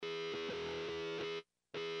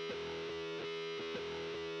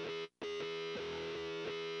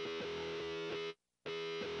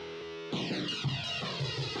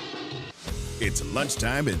It's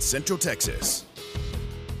lunchtime in Central Texas.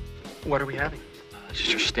 What are we having?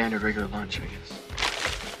 Just your standard regular lunch, I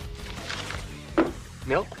guess.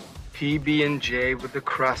 Milk? PB&J with the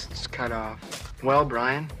crusts cut off. Well,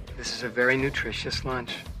 Brian, this is a very nutritious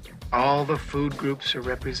lunch. All the food groups are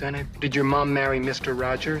represented. Did your mom marry Mr.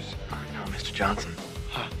 Rogers? No, Mr. Johnson.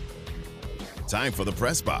 Huh. Time for the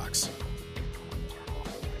Press Box.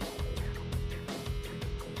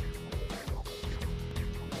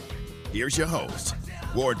 Here's your host,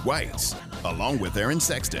 Ward Whites, along with Aaron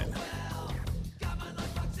Sexton.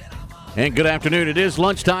 And good afternoon. It is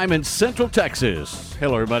lunchtime in Central Texas.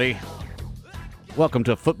 Hello, everybody. Welcome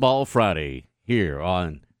to Football Friday here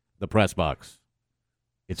on the Press Box.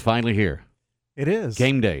 It's finally here. It is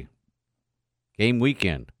Game day, game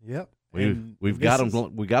weekend. Yep. We've got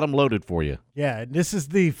them. We got them loaded for you. Yeah, and this is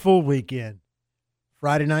the full weekend.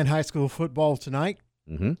 Friday night high school football tonight.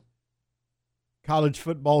 Mm-hmm. College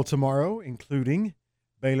football tomorrow, including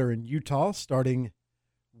Baylor and Utah, starting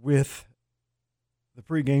with the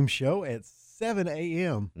pregame show at 7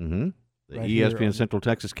 a.m. Mm-hmm. The right ESPN Central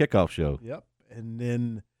Texas kickoff show. Yep. And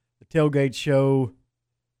then the tailgate show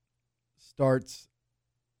starts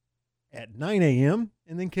at 9 a.m.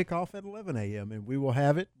 and then kick off at 11 a.m. And we will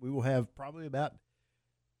have it. We will have probably about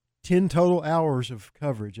 10 total hours of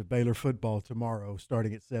coverage of Baylor football tomorrow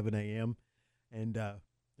starting at 7 a.m. And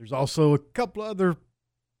there's also a couple other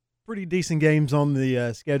pretty decent games on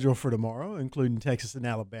the schedule for tomorrow, including Texas and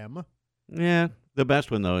Alabama. Yeah, the best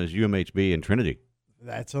one, though, is UMHB and Trinity.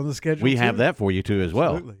 That's on the schedule, We too. have that for you, too, as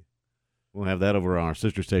well. Absolutely. We'll have that over on our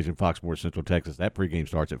sister station, Fox Sports Central Texas. That pregame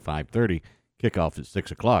starts at 5:30, kickoff at 6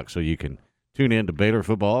 o'clock, so you can tune in to Baylor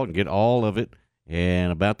football and get all of it.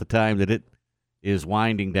 And about the time that it is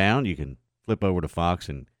winding down, you can flip over to Fox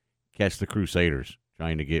and catch the Crusaders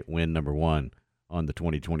trying to get win number one on the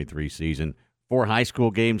 2023 season. 4 high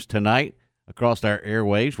school games tonight across our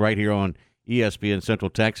airwaves right here on ESPN Central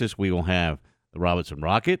Texas. We will have the Robinson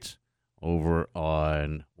Rockets over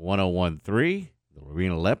on 101.3, the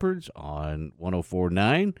Lorena Leopards on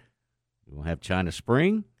 104.9. We will have China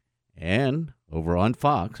Spring, and over on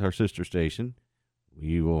Fox, our sister station,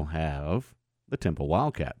 we will have the Temple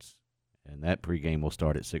Wildcats. And that pregame will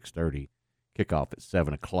start at 6:30, kickoff at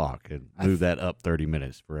 7 o'clock, and move that up 30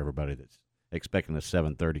 minutes for everybody that's expecting a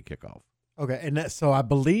 7:30 kickoff. Okay, and so I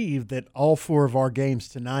believe that all 4 of our games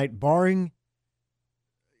tonight, barring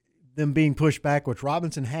them being pushed back, which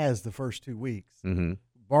Robinson has the first 2 weeks,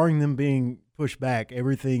 barring them being pushed back,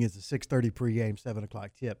 everything is a 6:30 pregame, 7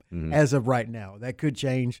 o'clock tip as of right now. That could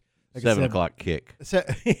change. Like 7 o'clock kick.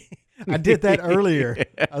 I did that earlier.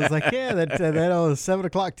 I was like, yeah, that 7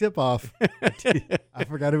 o'clock tip off. I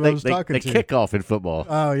forgot who I was talking to. They kickoff in football.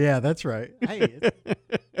 Oh, yeah, that's right. Hey,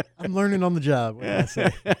 I'm learning on the job, what I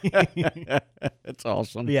say. That's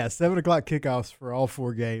awesome. But yeah, 7 o'clock kickoffs for all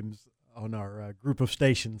 4 games on our group of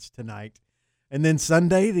stations tonight. And then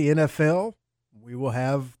Sunday, the NFL, we will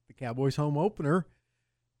have the Cowboys home opener,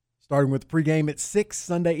 starting with the pregame at 6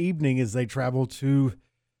 Sunday evening as they travel to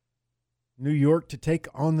New York to take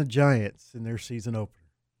on the Giants in their season opener.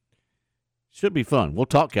 Should be fun. We'll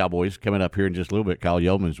talk Cowboys coming up here in just a little bit. Kyle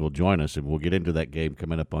Yeomans will join us, and we'll get into that game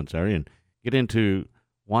coming up on Saturday and get into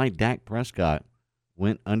why Dak Prescott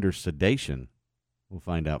went under sedation. We'll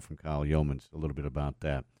find out from Kyle Yeomans a little bit about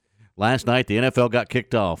that. Last night, the NFL got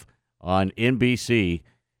kicked off on NBC,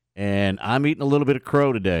 and I'm eating a little bit of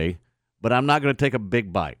crow today, but I'm not going to take a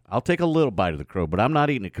big bite. I'll take a little bite of the crow, but I'm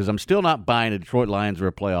not eating it because I'm still not buying the Detroit Lions are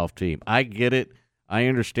a playoff team. I get it. I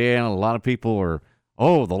understand. A lot of people are,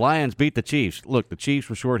 the Lions beat the Chiefs. Look, the Chiefs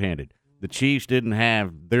were shorthanded. The Chiefs didn't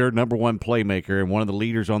have their number one playmaker and one of the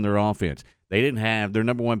leaders on their offense. They didn't have their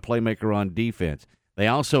number one playmaker on defense. They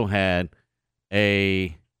also had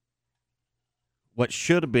what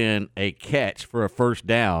should have been a catch for a first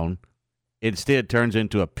down instead turns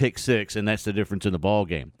into a pick six, and that's the difference in the ball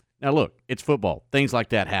game. Now, look, it's football. Things like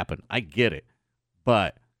that happen. I get it.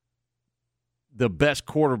 But the best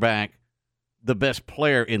quarterback, the best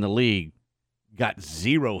player in the league got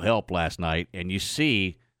zero help last night, and you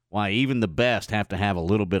see why even the best have to have a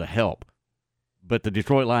little bit of help. But the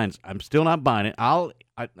Detroit Lions, I'm still not buying it. I'll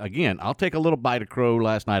take a little bite of crow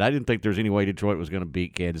last night. I didn't think there's any way Detroit was going to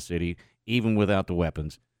beat Kansas City, even without the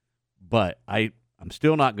weapons. But I'm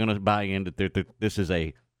still not going to buy into that this is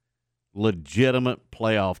a legitimate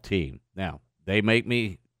playoff team. Now, they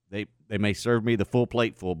may serve me the full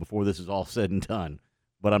plate full before this is all said and done,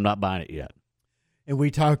 but I'm not buying it yet. And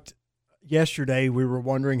we talked yesterday, we were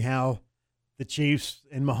wondering how the Chiefs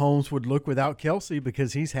and Mahomes would look without Kelsey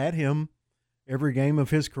because he's had him every game of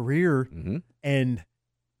his career, and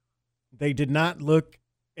they did not look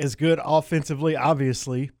as good offensively,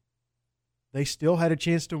 obviously, they still had a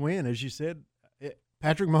chance to win. As you said,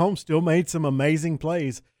 Patrick Mahomes still made some amazing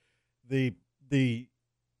plays. The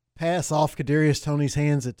pass off Kadarius Toney's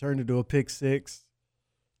hands that turned into a pick six.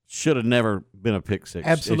 Should have never been a pick six.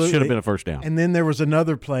 Absolutely. It should have been a first down. And then there was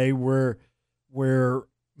another play where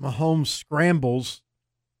Mahomes scrambles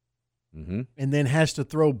Mm-hmm. and then has to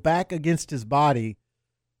throw back against his body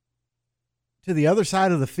to the other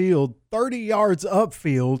side of the field, 30 yards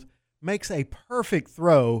upfield, makes a perfect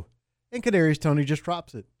throw, and Kadarius Toney just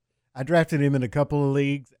drops it. I drafted him in a couple of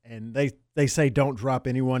leagues, and they say don't drop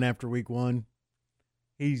anyone after week one.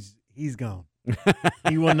 He's gone.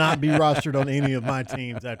 He will not be rostered on any of my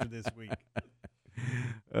teams after this week.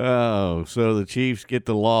 Oh, so the Chiefs get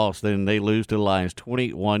the loss, then they lose to the Lions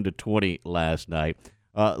 21-20 last night.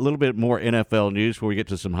 A little bit more NFL news before we get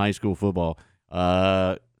to some high school football.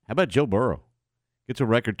 How about Joe Burrow? Gets a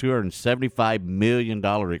record $275 million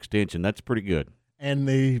extension. That's pretty good. And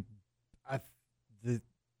the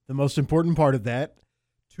most important part of that,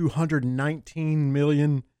 $219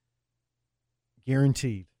 million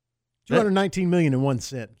guaranteed. $219 million and 1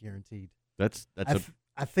 cent guaranteed.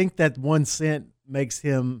 I think that 1 cent makes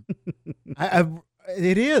him.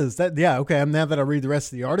 It is that. Yeah. Okay. Now that I read the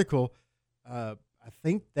rest of the article, I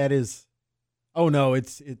think that is. Oh no,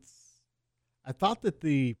 it's. I thought that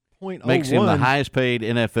the .01 makes him the highest paid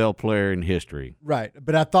NFL player in history. Right,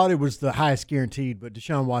 but I thought it was the highest guaranteed. But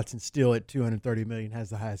Deshaun Watson still at $230 million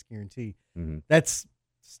has the highest guarantee. Mm-hmm. That's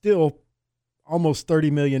still almost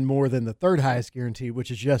 $30 million more than the third highest guarantee,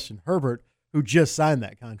 which is Justin Herbert, who just signed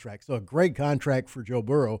that contract. So a great contract for Joe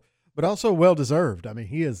Burrow, but also well deserved. I mean,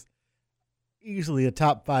 he is easily a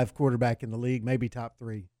top 5 quarterback in the league, maybe top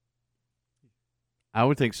 3. I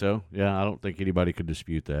would think so. Yeah, I don't think anybody could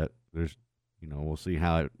dispute that. There's, we'll see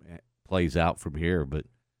how it plays out from here. But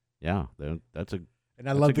yeah, that's a. And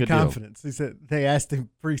I love the confidence. He said they asked him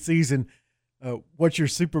preseason, "What's your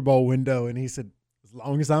Super Bowl window?" And he said, "As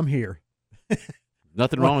long as I'm here."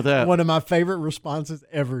 Nothing wrong with that. One of my favorite responses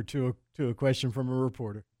ever to a question from a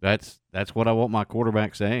reporter. That's what I want my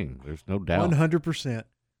quarterback saying. There's no doubt. 100%. I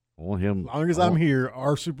want him. As long as I'm here,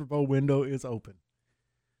 our Super Bowl window is open.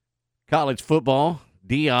 College football,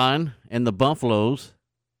 Deion and the Buffaloes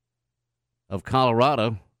of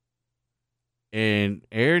Colorado. And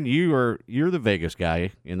Aaron, you're the Vegas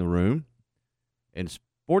guy in the room, and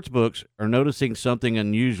sportsbooks are noticing something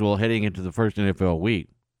unusual heading into the first NFL week.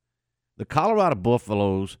 The Colorado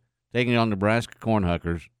Buffaloes taking on Nebraska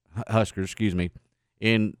Huskers,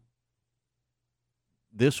 in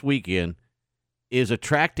this weekend is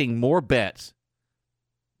attracting more bets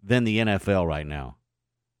than the NFL right now.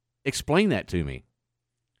 Explain that to me.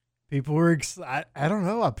 People are excited. I don't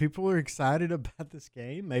know. People are excited about this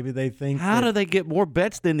game. Maybe they think. How do they get more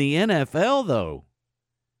bets than the NFL, though?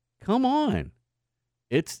 Come on.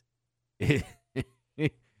 It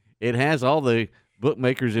has all the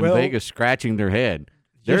bookmakers in Vegas scratching their head.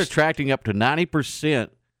 They're attracting up to 90%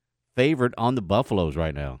 favorite on the Buffaloes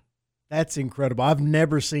right now. That's incredible. I've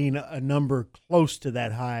never seen a number close to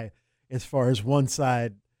that high as far as one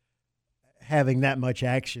side having that much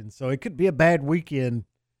action. So it could be a bad weekend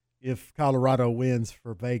if Colorado wins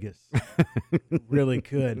for Vegas. It really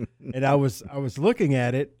could. And I was looking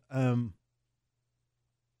at it. You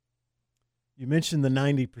mentioned the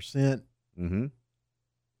 90%,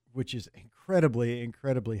 which is incredibly,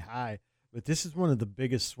 incredibly high. But this is one of the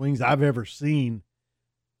biggest swings I've ever seen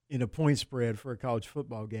in a point spread for a college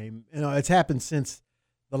football game. It's happened since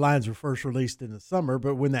the lines were first released in the summer.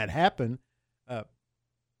 But when that happened,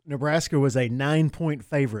 Nebraska was a 9-point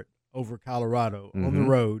favorite over Colorado on the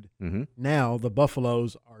road. Mm-hmm. Now the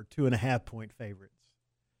Buffaloes are 2.5-point favorites.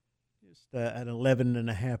 Just an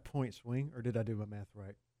 11.5-point swing. Or did I do my math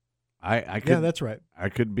right? I could, yeah, that's right. I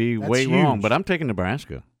could be way wrong, but I'm taking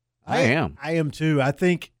Nebraska. I am. I am too. I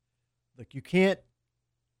think, look, you can't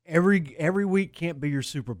every week can't be your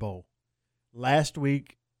Super Bowl. Last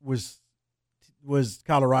week was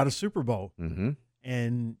Colorado's Super Bowl,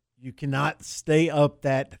 and you cannot stay up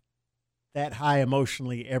that high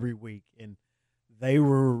emotionally every week. And they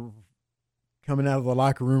were coming out of the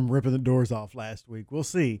locker room ripping the doors off last week. We'll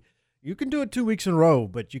see. You can do it 2 weeks in a row,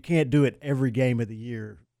 but you can't do it every game of the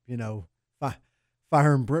year.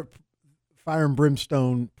 Fire and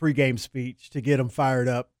brimstone pregame speech to get them fired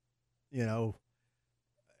up. You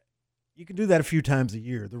can do that a few times a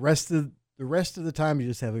year. The rest of the time, you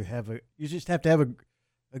just have to have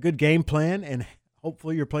a good game plan, and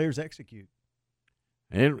hopefully your players execute.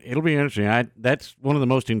 It'll be interesting. That's one of the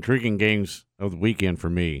most intriguing games of the weekend for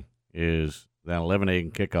me is that 11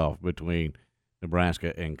 a.m. kickoff between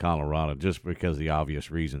Nebraska and Colorado, just because of the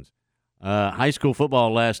obvious reasons. High school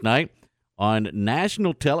football last night. on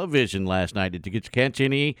national television last night. Did you get to catch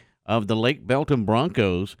any of the Lake Belton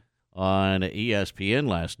Broncos on ESPN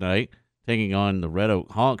last night, taking on the Red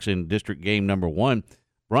Oak Hawks in district game number 1?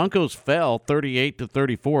 Broncos fell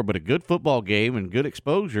 38-34, but a good football game and good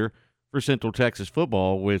exposure for Central Texas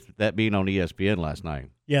football, with that being on ESPN last night.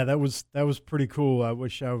 Yeah, that was pretty cool. I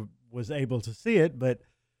wish I was able to see it, but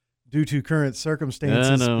due to current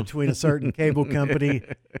circumstances between a certain cable company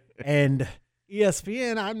and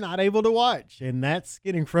ESPN, I'm not able to watch, and that's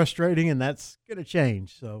getting frustrating, and that's going to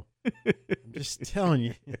change. So I'm just telling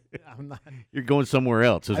you, I'm not. You're going somewhere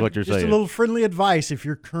else, is what you're saying. Just a little friendly advice: if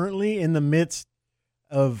you're currently in the midst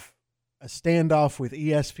of a standoff with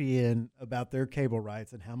ESPN about their cable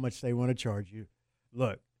rights and how much they want to charge you,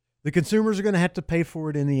 look, the consumers are going to have to pay for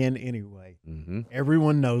it in the end anyway. Mm-hmm.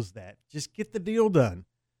 Everyone knows that. Just get the deal done,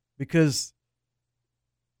 because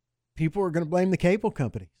people are going to blame the cable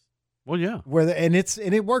companies. Well, yeah. And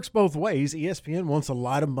it works both ways. ESPN wants a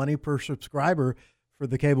lot of money per subscriber for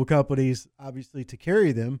the cable companies, obviously, to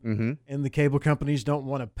carry them, Mm-hmm. and the cable companies don't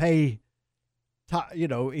want to pay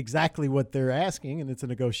exactly what they're asking, and it's a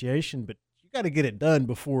negotiation, but you got to get it done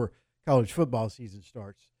before college football season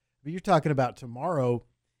starts. But you're talking about tomorrow,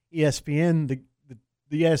 ESPN,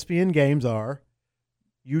 the ESPN games are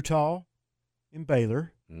Utah and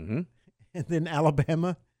Baylor, Mm-hmm. and then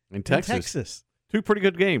Alabama And and Texas. Texas. 2 pretty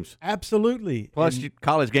good games. Absolutely. Plus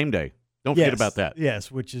college game day. Don't forget about that.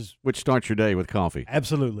 Yes, which starts your day with coffee.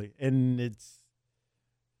 absolutely. And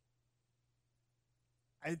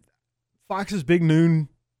Fox's Big Noon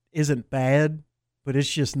isn't bad, but it's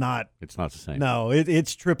just not. It's not the same. No,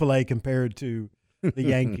 it's AAA compared to the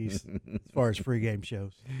Yankees as far as pregame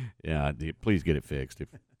shows. Yeah, please get it fixed. If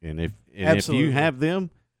you Absolutely. have them,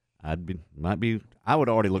 I would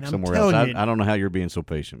already look And I'm somewhere else. telling you- I don't know how you're being so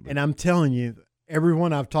patient. But And I'm telling you,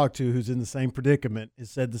 everyone I've talked to who's in the same predicament has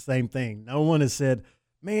said the same thing. No one has said,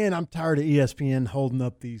 "Man, I'm tired of ESPN holding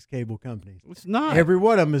up these cable companies." it's not. Every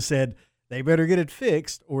one of them has said they better get it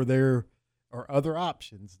fixed, or there are other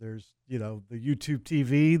options. There's, the YouTube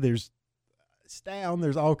TV. There's Stown.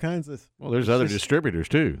 There's all kinds of. Well, there's other distributors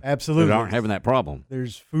too Absolutely. that aren't having that problem.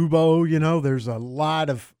 There's Fubo. There's a lot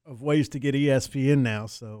of ways to get ESPN now.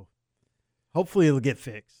 So hopefully it'll get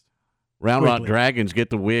fixed. Round Rock quickly. Dragons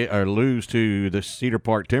get the win or lose to the Cedar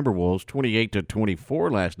Park Timberwolves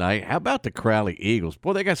 28-24 last night. How about the Crowley Eagles?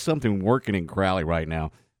 Boy, they got something working in Crowley right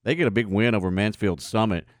now. They get a big win over Mansfield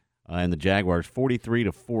Summit and the Jaguars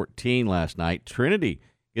 43-14 last night. Trinity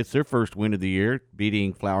gets their first win of the year,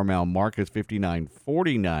 beating Flower Mound Marcus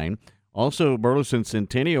 59-49. Also, Burleson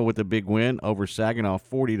Centennial with a big win over Saginaw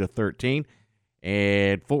 40-13.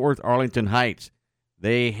 And Fort Worth Arlington Heights,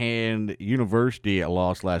 they hand University a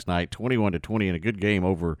loss last night, 21-20, in a good game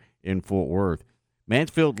over in Fort Worth.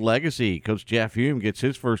 Mansfield Legacy, Coach Jeff Hume gets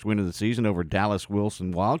his first win of the season over Dallas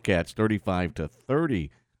Wilson Wildcats, 35-30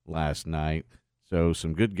 last night. So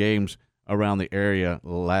some good games around the area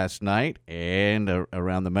last night and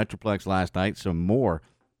around the Metroplex last night. Some more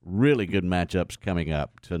really good matchups coming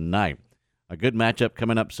up tonight. A good matchup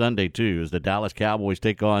coming up Sunday, too, as the Dallas Cowboys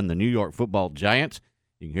take on the New York Football Giants.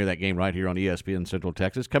 You can hear that game right here on ESPN Central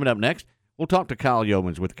Texas. Coming up next, we'll talk to Kyle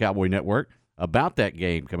Yeomans with the Cowboy Network about that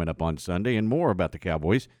game coming up on Sunday and more about the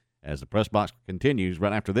Cowboys as the press box continues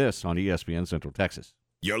right after this on ESPN Central Texas.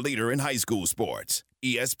 Your leader in high school sports,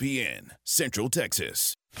 ESPN Central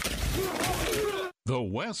Texas. The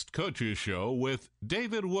West Coaches Show with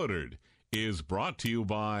David Woodard is brought to you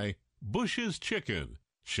by Bush's Chicken,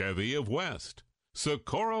 Chevy of West,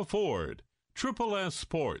 Socorro Ford, Triple S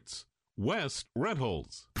Sports, West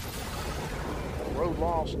Rentals. Road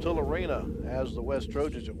loss to Lorena as the West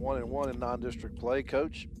Trojans at 1-1 in non-district play.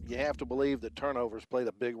 Coach, you have to believe that turnovers played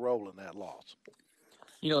a big role in that loss.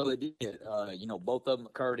 They did. Both of them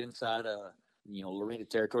occurred inside, Lorena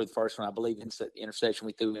territory. The first one, I believe, inside the intersection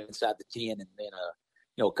we threw inside the 10, and then,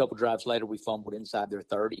 a couple drives later we fumbled inside their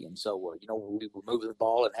 30. And so, we were moving the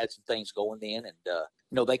ball and had some things going then,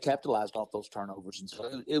 and they capitalized off those turnovers. And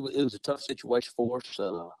so it was a tough situation for us.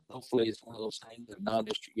 Hopefully it's one of those things, a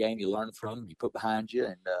non-district game you learn from, you put behind you,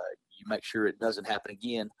 and you make sure it doesn't happen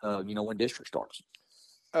again, when district starts.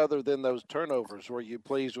 Other than those turnovers, were you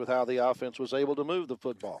pleased with how the offense was able to move the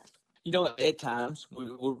football? At times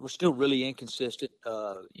we're still really inconsistent,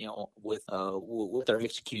 with our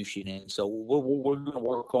execution, and so we're going to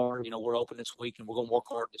work hard. We're open this week, and we're going to work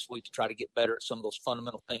hard this week to try to get better at some of those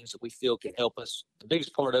fundamental things that we feel can help us. The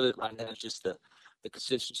biggest part of it right now is just the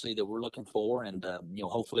consistency that we're looking for, and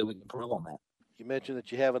hopefully we can improve on that. You mentioned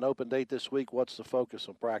that you have an open date this week. What's the focus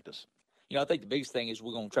on practice? I think the biggest thing is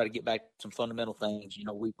we're going to try to get back to some fundamental things.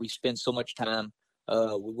 We spend so much time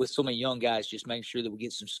with so many young guys, just making sure that we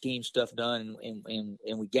get some scheme stuff done and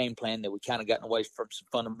we game plan, that we kind of gotten away from some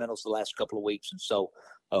fundamentals the last couple of weeks. And so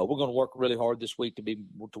we're going to work really hard this week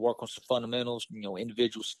to work on some fundamentals,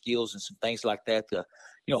 individual skills and some things like that to,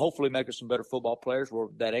 hopefully make us some better football players, where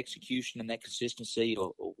that execution and that consistency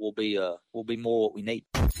will be more what we need.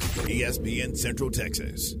 ESPN Central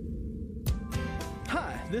Texas.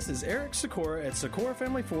 Hi, this is Eric Sikora at Sikora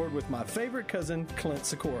Family Ford with my favorite cousin, Clint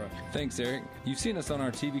Sikora. Thanks, Eric. You've seen us on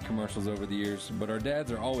our TV commercials over the years, but our dads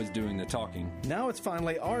are always doing the talking. Now it's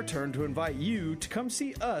finally our turn to invite you to come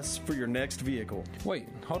see us for your next vehicle. Wait,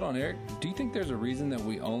 hold on, Eric. Do you think there's a reason that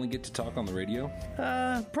we only get to talk on the radio?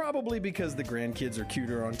 Probably because the grandkids are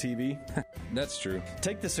cuter on TV. That's true.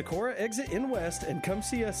 Take the Sikora exit in West and come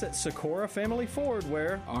see us at Sikora Family Ford,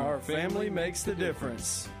 where our family makes the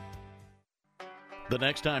difference. The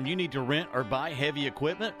next time you need to rent or buy heavy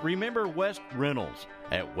equipment, remember West Rentals.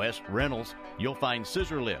 At West Rentals, you'll find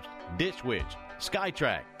scissor lift, ditch witch,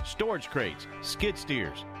 SkyTrack, storage crates, skid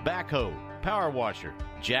steers, backhoe, power washer,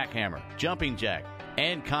 jackhammer, jumping jack,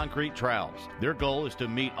 and concrete trowels. Their goal is to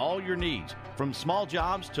meet all your needs, from small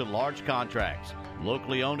jobs to large contracts.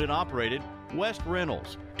 Locally owned and operated, West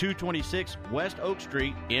Rentals, 226 West Oak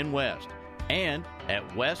Street in West, and at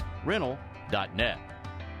westrental.net.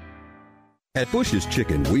 At Bush's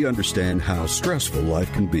Chicken, we understand how stressful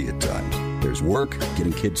life can be at times. There's work,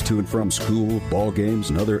 getting kids to and from school, ball games,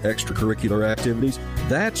 and other extracurricular activities.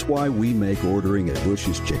 That's why we make ordering at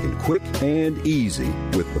Bush's Chicken quick and easy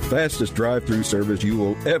with the fastest drive-thru service you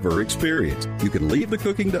will ever experience. You can leave the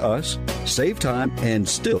cooking to us, save time, and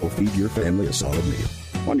still feed your family a solid meal.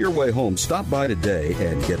 On your way home, stop by today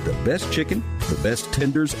and get the best chicken, the best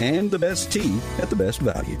tenders, and the best tea at the best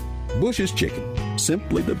value. Bush's Chicken,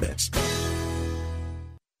 simply the best.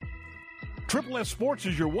 Triple S Sports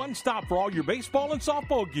is your one-stop for all your baseball and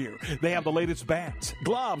softball gear. They have the latest bats,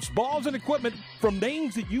 gloves, balls, and equipment from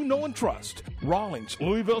names that you know and trust. Rawlings,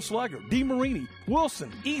 Louisville Slugger, DeMarini,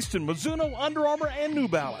 Wilson, Easton, Mizuno, Under Armour, and New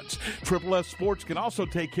Balance. Triple S Sports can also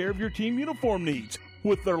take care of your team uniform needs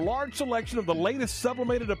with their large selection of the latest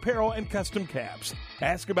sublimated apparel and custom caps.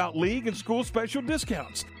 Ask about league and school special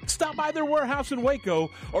discounts. Stop by their warehouse in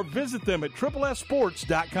Waco or visit them at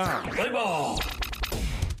triplessports.com. Play ball!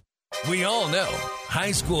 We all know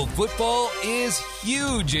high school football is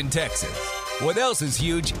huge in Texas. What else is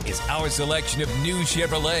huge is our selection of new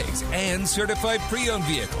Chevrolets and certified pre-owned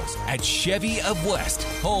vehicles at Chevy of West,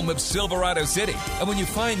 home of Silverado City. And when you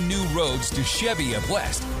find new roads to Chevy of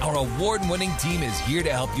West, our award-winning team is here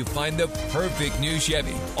to help you find the perfect new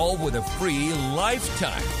Chevy, all with a free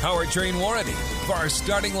lifetime powertrain warranty. For our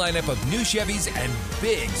starting lineup of new Chevys and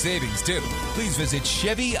big savings too, please visit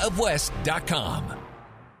ChevyofWest.com.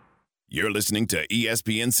 You're listening to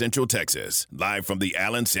ESPN Central Texas, live from the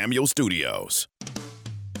Allen Samuel Studios.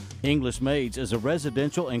 English Maids is a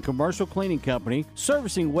residential and commercial cleaning company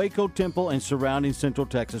servicing Waco, Temple, and surrounding Central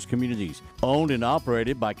Texas communities. Owned and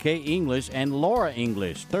operated by Kay English and Laura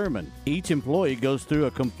English, Thurman. Each employee goes through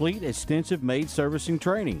a complete extensive maid servicing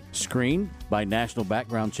training, screened by national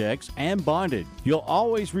background checks, and bonded. You'll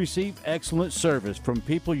always receive excellent service from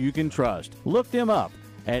people you can trust. Look them up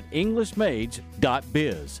at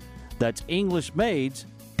EnglishMaids.biz. That's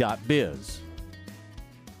EnglishMaids.biz.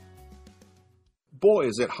 Boy,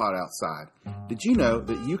 is it hot outside. Did you know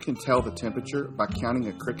that you can tell the temperature by counting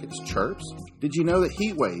a cricket's chirps? Did you know that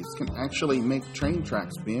heat waves can actually make train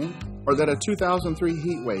tracks bend? Or that a 2003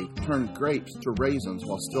 heat wave turned grapes to raisins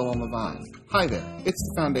while still on the vine? Hi there, it's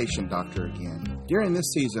the Foundation Doctor again. During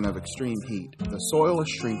this season of extreme heat, the soil is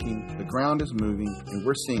shrinking, the ground is moving, and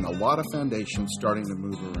we're seeing a lot of foundations starting to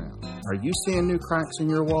move around. Are you seeing new cracks in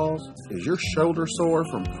your walls? Is your shoulder sore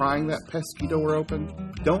from prying that pesky door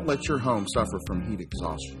open? Don't let your home suffer from heat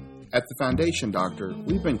exhaustion. At the Foundation Doctor,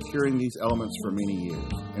 we've been curing these elements for many years,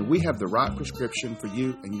 and we have the right prescription for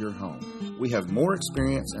you and your home. We have more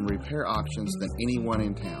experience and repair options than anyone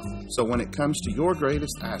in town. So when it comes to your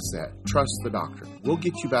greatest asset, trust the doctor. We'll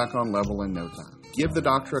get you back on level in no time. Give the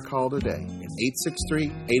doctor a call today at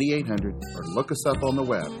 863-8800 or look us up on the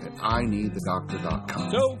web at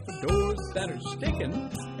ineedthedoctor.com. So for doors that are sticking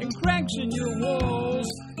and cracks in your walls,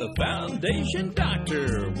 the Foundation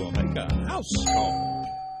Doctor will make a house call.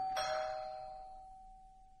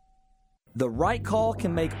 The right call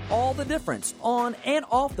can make all the difference on and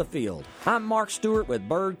off the field. I'm Mark Stewart with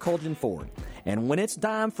Bird Colgin Ford. And when it's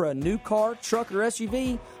time for a new car, truck, or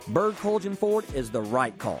SUV, Bird Colgin Ford is the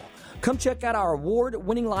right call. Come check out our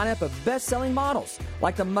award-winning lineup of best-selling models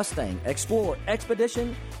like the Mustang, Explorer,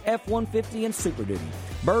 Expedition, F-150, and Super Duty.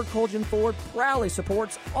 Bird Colgin Ford proudly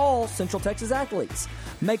supports all Central Texas athletes.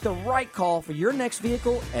 Make the right call for your next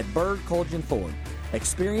vehicle at Bird Colgin Ford.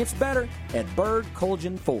 Experience better at Bird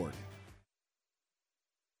Colgin Ford.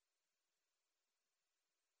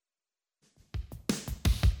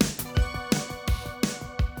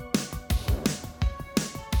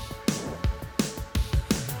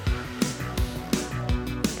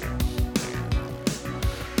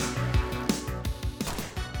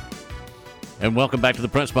 And welcome back to the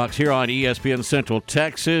Press Box here on ESPN Central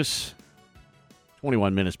Texas.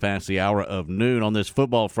 21 minutes past the hour of noon on this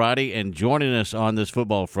Football Friday. And joining us on this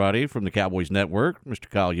Football Friday from the Cowboys Network, Mr.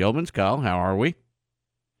 Kyle Yeomans. Kyle, how are we?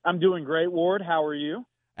 I'm doing great, Ward. How are you?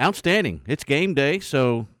 Outstanding. It's game day,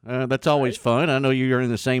 so that's always fun. I know you're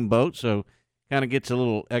in the same boat, so kind of gets a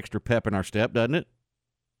little extra pep in our step, doesn't it?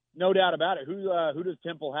 No doubt about it. Who does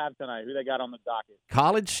Temple have tonight? Who they got on the docket?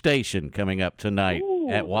 College Station coming up tonight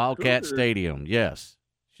at Wildcat Stadium. Yes.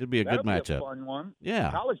 Should be a good matchup. That'll be a fun one.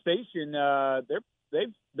 Yeah. College Station,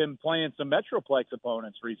 they've been playing some Metroplex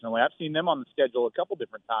opponents recently. I've seen them on the schedule a couple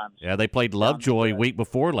different times. Yeah, they played Lovejoy week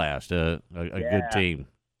before last, a good team.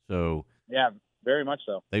 So yeah, very much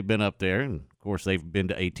so. They've been up there, and, of course, they've been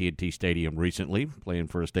to AT&T Stadium recently playing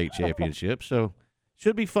for a state championship. So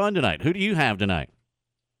should be fun tonight. Who do you have tonight?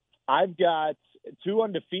 I've got two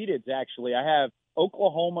undefeateds, actually. I have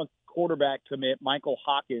Oklahoma quarterback commit Michael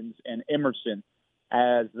Hawkins and Emerson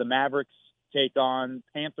as the Mavericks take on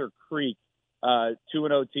Panther Creek,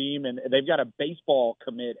 2-0 team. And they've got a baseball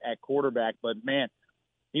commit at quarterback. But, man,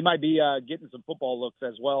 he might be getting some football looks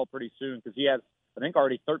as well pretty soon because he has, I think,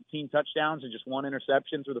 already 13 touchdowns and just one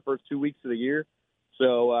interception through the first 2 weeks of the year.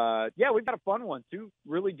 So, yeah, we've got a fun one. Two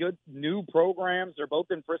really good new programs. They're both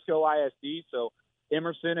in Frisco ISD, so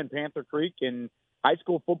Emerson and Panther Creek, and high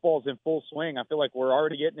school football is in full swing. I feel like we're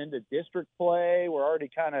already getting into district play. We're already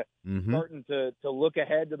kind of starting to look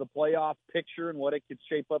ahead to the playoff picture and what it could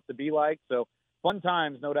shape up to be like. So fun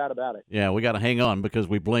times, no doubt about it. Yeah, we got to hang on because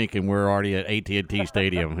we blink and we're already at AT&T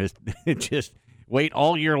Stadium. It just wait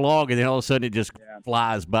all year long, and then all of a sudden it just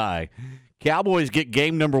flies by. Cowboys get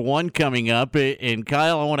game number 1 coming up. And,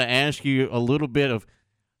 Kyle, I want to ask you a little bit of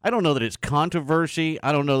 – I don't know that it's controversy.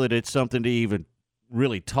 I don't know that it's something to even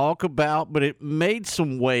really talk about, but it made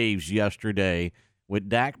some waves yesterday with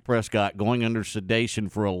Dak Prescott going under sedation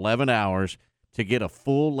for 11 hours to get a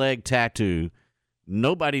full leg tattoo.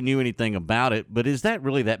 Nobody knew anything about it, but is that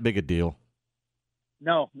really that big a deal?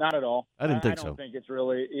 No, not at all. I didn't think so. I don't think it's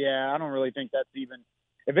really – I don't really think that's even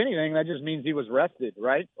 – if anything, that just means he was rested,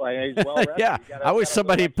 right? Like he's well rested. Yeah, I wish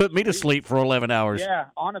somebody had put me to sleep for 11 hours. Yeah,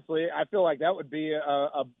 honestly, I feel like that would be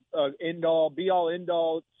a end-all, be-all,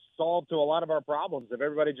 end-all solve to a lot of our problems if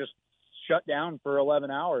everybody just shut down for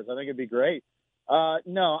 11 hours. I think it'd be great.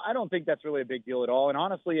 No, I don't think that's really a big deal at all. And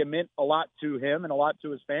honestly, it meant a lot to him and a lot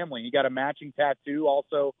to his family. He got a matching tattoo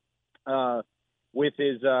also with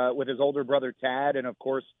his older brother Tad, and of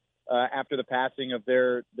course after the passing of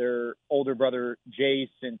their older brother Jace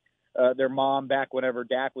and their mom back whenever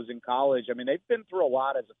Dak was in college. I mean, they've been through a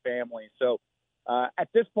lot as a family. So at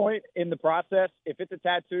this point in the process, if it's a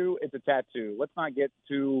tattoo, it's a tattoo. Let's not get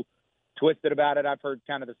too twisted about it. I've heard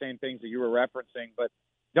kind of the same things that you were referencing, but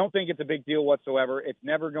don't think it's a big deal whatsoever. It's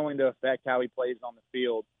never going to affect how he plays on the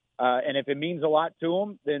field. And if it means a lot to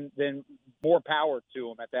him, then more power to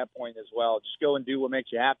him at that point as well. Just go and do what makes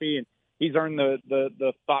you happy. And he's earned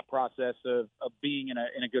the thought process of being in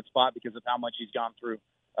a good spot because of how much he's gone through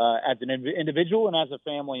as an individual and as a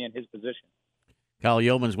family in his position. Kyle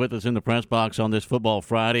Yeomans with us in the press box on this Football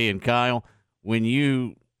Friday. And, Kyle, when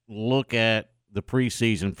you look at the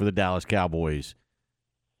preseason for the Dallas Cowboys,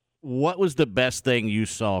 what was the best thing you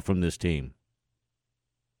saw from this team?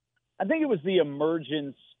 I think it was the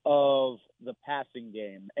emergence of the passing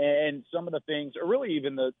game and some of the things, or really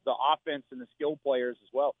even the offense and the skill players as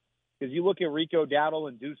well. Because you look at Rico Dowdle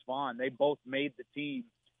and Deuce Vaughn, they both made the team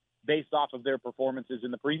based off of their performances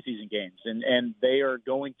in the preseason games. And they are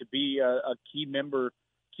going to be a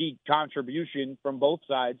key contribution from both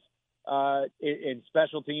sides in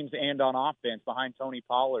special teams and on offense behind Tony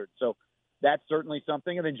Pollard. So that's certainly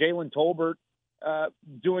something. And then Jalen Tolbert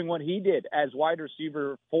doing what he did as wide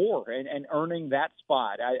receiver 4 and earning that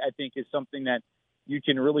spot, I think is something that you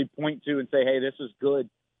can really point to and say, hey, this is good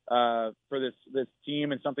for this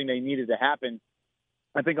team and something they needed to happen.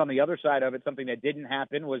 I think on the other side of it, something that didn't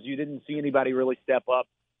happen was you didn't see anybody really step up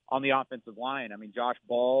on the offensive line. I mean, Josh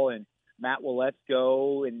Ball and Matt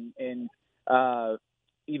Waletzko and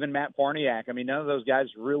even Matt Farniak. I mean, none of those guys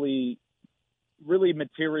really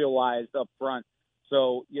materialized up front.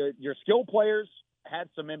 So your skill players had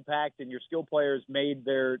some impact, and your skill players made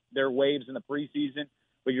their waves in the preseason,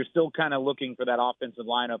 but you're still kind of looking for that offensive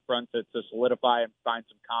line up front to solidify and find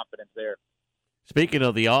some confidence there. Speaking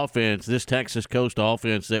of the offense, this Texas Coast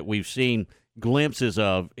offense that we've seen glimpses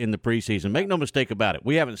of in the preseason, make no mistake about it,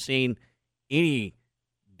 we haven't seen any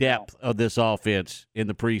depth of this offense in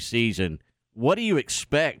the preseason. What do you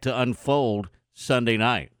expect to unfold Sunday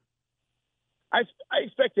night? I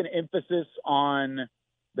expect an emphasis on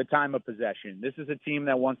the time of possession. This is a team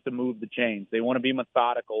that wants to move the chains. They want to be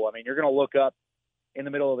methodical. I mean, you're going to look up in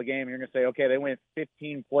the middle of the game, and you're going to say, okay, they went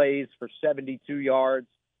 15 plays for 72 yards,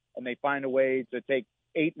 and they find a way to take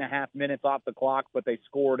 8.5 minutes off the clock, but they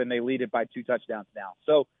scored and they lead it by 2 touchdowns now.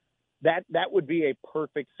 So that would be a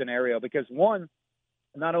perfect scenario because, one,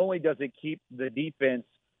 not only does it keep the defense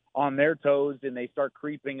on their toes and they start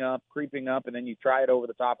creeping up, and then you try it over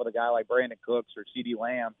the top of a guy like Brandon Cooks or CeeDee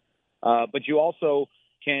Lamb, but you also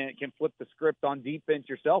can flip the script on defense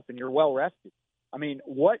yourself, and you're well rested. I mean,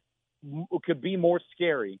 what could be more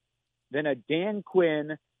scary than a Dan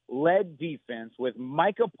Quinn-led defense with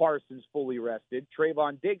Micah Parsons fully rested,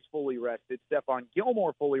 Trayvon Diggs fully rested, Stephon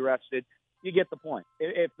Gilmore fully rested? You get the point.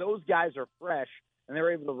 If those guys are fresh and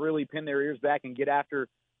they're able to really pin their ears back and get after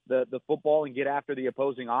the football and get after the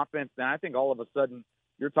opposing offense, then I think all of a sudden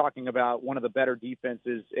you're talking about one of the better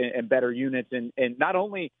defenses and better units, and not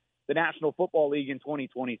only the National Football League in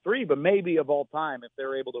 2023, but maybe of all time if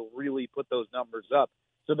they're able to really put those numbers up.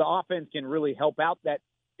 So the offense can really help out that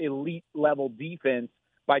elite-level defense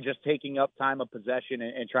by just taking up time of possession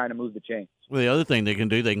and trying to move the chains. Well, the other thing they can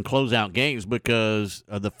do, they can close out games because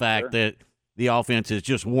of the fact that the offense has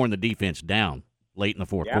just worn the defense down late in the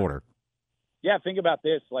fourth quarter. Yeah, think about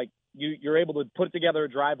this. Like, you're able to put together a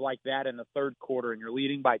drive like that in the third quarter, and you're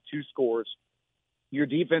leading by 2 scores. Your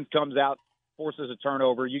defense comes out, forces a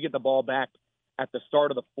turnover. You get the ball back at the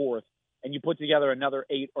start of the fourth, and you put together another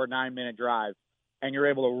 8 or 9 minute drive, and you're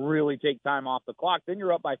able to really take time off the clock. Then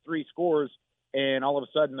you're up by 3 scores, and all of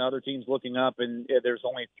a sudden the other team's looking up, and there's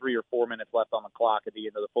only 3 or 4 minutes left on the clock at the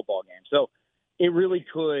end of the football game. So it really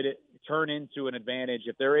could turn into an advantage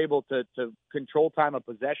if they're able to control time of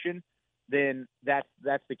possession. Then that's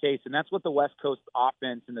the case, and that's what the West Coast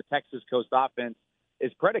offense and the Texas Coast offense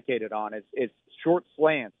is predicated on. It's short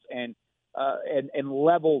slants and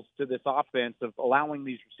levels to this offense of allowing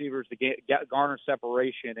these receivers to garner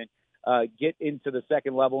separation and get into the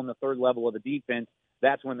second level and the third level of the defense.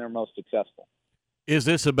 That's when they're most successful. Is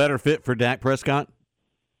this a better fit for Dak Prescott?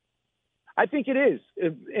 I think it is,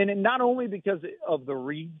 and not only because of the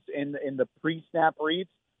reads and the pre-snap reads.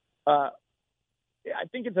 I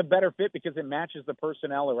think it's a better fit because it matches the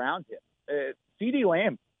personnel around him. CeeDee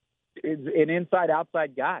Lamb is an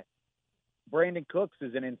inside-outside guy. Brandon Cooks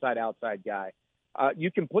is an inside-outside guy.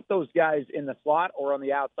 You can put those guys in the slot or on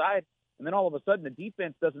the outside, and then all of a sudden the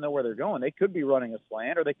defense doesn't know where they're going. They could be running a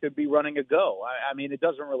slant or they could be running a go. I mean, it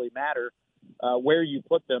doesn't really matter where you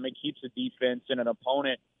put them. It keeps the defense and an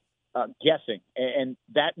opponent guessing, and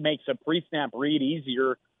that makes a pre-snap read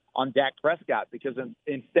easier on Dak Prescott because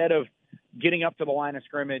instead of getting up to the line of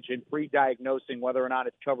scrimmage and pre-diagnosing whether or not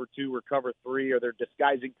it's cover 2 or cover 3 or they're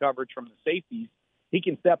disguising coverage from the safeties, he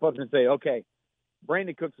can step up and say, okay,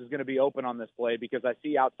 Brandon Cooks is going to be open on this play because I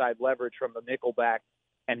see outside leverage from the nickel back,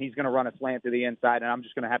 and he's going to run a slant to the inside, and I'm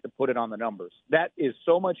just going to have to put it on the numbers. That is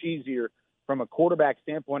so much easier from a quarterback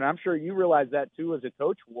standpoint. And I'm sure you realize that too as a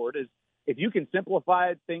coach, Ward, is if you can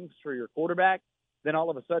simplify things for your quarterback, then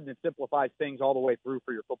all of a sudden it simplifies things all the way through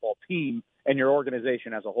for your football team and your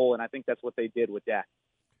organization as a whole. And I think that's what they did with Dak.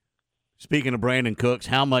 Speaking of Brandon Cooks,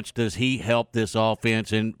 how much does he help this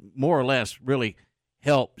offense and more or less really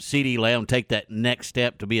help CeeDee Lamb take that next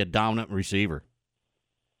step to be a dominant receiver?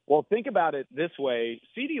 Well, think about it this way.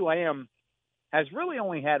 CeeDee Lamb has really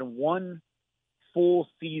only had one full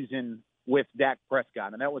season with Dak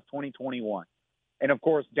Prescott, and that was 2021. And, of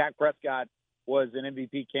course, Dak Prescott was an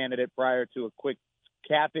MVP candidate prior to a quick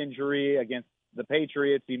calf injury against the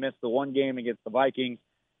Patriots. He missed the one game against the Vikings.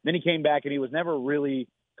 Then he came back, and he was never really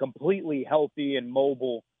completely healthy and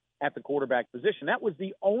mobile at the quarterback position. That was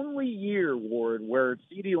the only year, Ward, where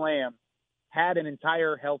CeeDee Lamb had an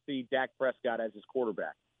entire healthy Dak Prescott as his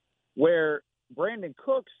quarterback, where Brandon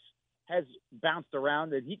Cooks has bounced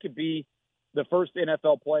around and he could be the first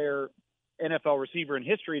NFL receiver in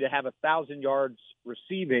history to have 1,000 yards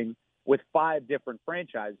receiving with 5 different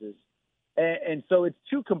franchises. And so it's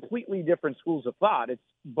 2 completely different schools of thought.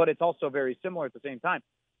 But it's also very similar at the same time.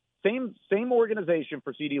 Same organization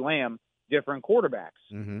for CeeDee Lamb, different quarterbacks.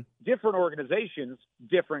 Mm-hmm. Different organizations,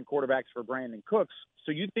 different quarterbacks for Brandon Cooks.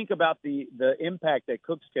 So you think about the impact that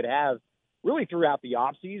Cooks could have really throughout the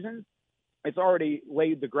offseason. it's already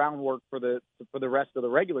laid the groundwork for the rest of the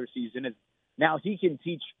regular season. Is now he can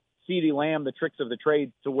teach CeeDee Lamb the tricks of the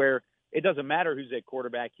trade to where it doesn't matter who's at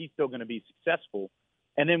quarterback, he's still going to be successful.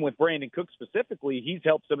 And then with Brandon Cook specifically, he's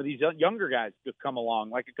helped some of these younger guys to come along,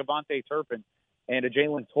 like a Kevontae Turpin and a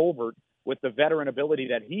Jalen Tolbert, with the veteran ability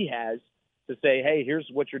that he has to say, hey, here's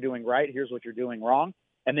what you're doing right, here's what you're doing wrong.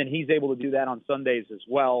 And then he's able to do that on Sundays as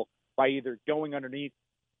well by either going underneath,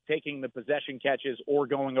 taking the possession catches, or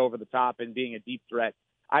going over the top and being a deep threat.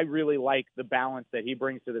 I really like the balance that he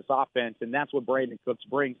brings to this offense, and that's what Brandon Cooks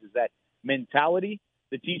brings, is that mentality,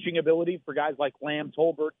 the teaching ability for guys like Lamb,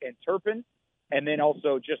 Tolbert, and Turpin, and then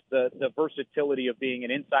also just the versatility of being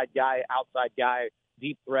an inside guy, outside guy,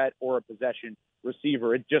 deep threat, or a possession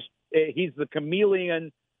receiver. He's the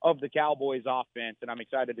chameleon of the Cowboys offense, and I'm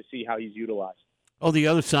excited to see how he's utilized. On the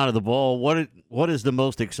other side of the ball, what is the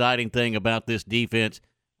most exciting thing about this defense?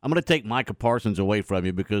 I'm going to take Micah Parsons away from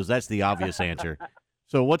you because that's the obvious answer.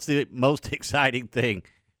 So what's the most exciting thing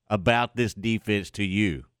about this defense to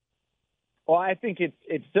you? Well, I think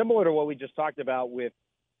it's similar to what we just talked about with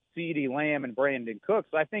CeeDee Lamb and Brandon Cooks.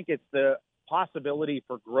 I think it's the possibility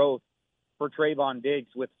for growth for Trayvon Diggs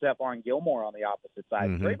with Stephon Gilmore on the opposite side.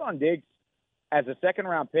 Mm-hmm. Trayvon Diggs, as a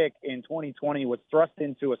second-round pick in 2020, was thrust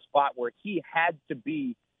into a spot where he had to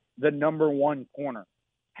be the number one corner.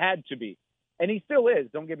 Had to be. And he still is,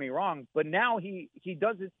 don't get me wrong, but now he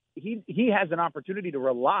does it. He has an opportunity to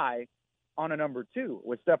rely on a number two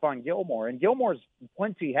with Stephon Gilmore. And Gilmore's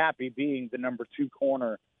plenty happy being the number two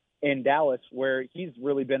corner in Dallas, where he's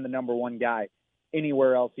really been the number one guy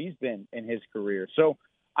anywhere else he's been in his career. So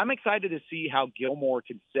I'm excited to see how Gilmore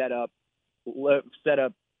can set up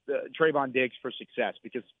Trayvon Diggs for success,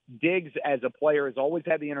 because Diggs as a player has always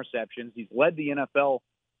had the interceptions. He's led the NFL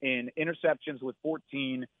in interceptions with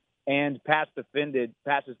 14 and passes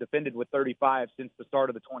defended with 35 since the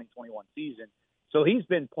start of the 2021 season. So he's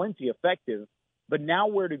been plenty effective. But now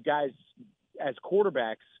where do guys as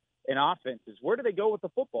quarterbacks and offenses, where do they go with the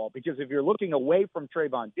football? Because if you're looking away from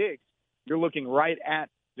Trayvon Diggs, you're looking right at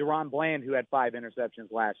DaRon Bland, who had 5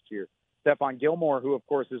 interceptions last year. Stephon Gilmore, who, of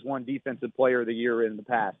course, has won Defensive Player of the Year in the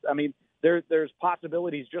past. I mean, there's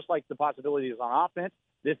possibilities, just like the possibilities on offense.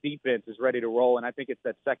 This defense is ready to roll, and I think it's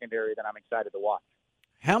that secondary that I'm excited to watch.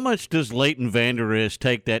 How much does Leighton Vander Esch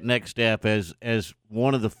take that next step as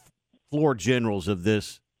one of the floor generals of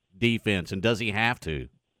this defense, and does he have to?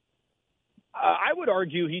 I would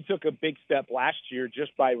argue he took a big step last year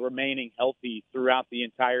just by remaining healthy throughout the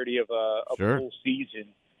entirety of a full season.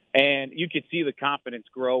 And you could see the confidence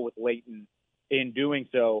grow with Leighton in doing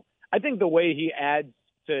so. I think the way he adds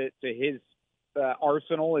to his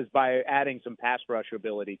arsenal is by adding some pass rush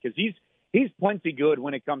ability, because he's plenty good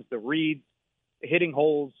when it comes to reads, hitting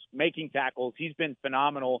holes, making tackles. He's been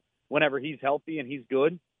phenomenal whenever he's healthy and he's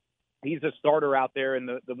good. He's a starter out there and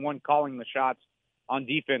the one calling the shots on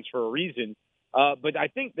defense for a reason. But I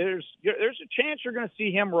think there's a chance you're going to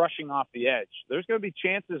see him rushing off the edge. There's going to be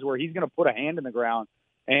chances where he's going to put a hand in the ground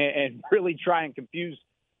and really try and confuse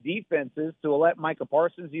defenses to let Micah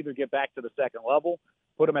Parsons either get back to the second level,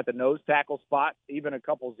 put him at the nose tackle spot, even a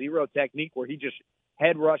couple zero technique where he just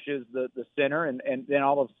head rushes the center, and then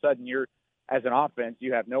all of a sudden as an offense,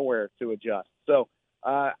 you have nowhere to adjust. So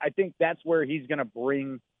I think that's where he's going to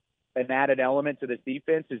bring an added element to this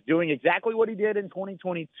defense, is doing exactly what he did in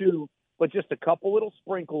 2022, but just a couple little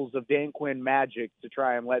sprinkles of Dan Quinn magic to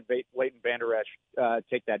try and let Leighton Vander Esch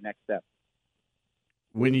take that next step.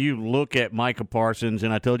 When you look at Micah Parsons,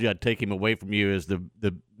 and I told you I'd take him away from you as the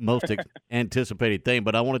most anticipated thing,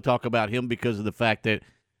 but I want to talk about him because of the fact that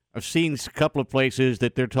I've seen a couple of places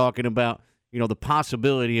that they're talking about, the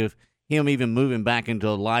possibility of him even moving back into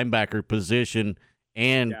a linebacker position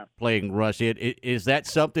and playing rush. Is that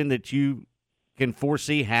something that you can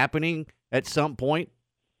foresee happening at some point?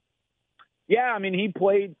 Yeah, I mean, he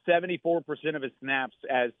played 74% of his snaps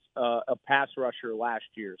as a pass rusher last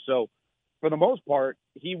year. So for the most part,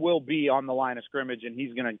 he will be on the line of scrimmage, and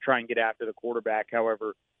he's going to try and get after the quarterback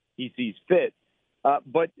however he sees fit.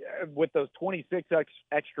 But with those 26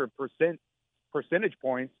 extra percentage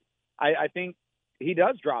points, I think he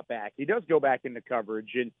does drop back. He does go back into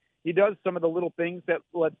coverage, and he does some of the little things that,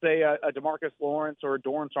 let's say, a DeMarcus Lawrence or a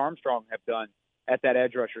Dorrance Armstrong have done at that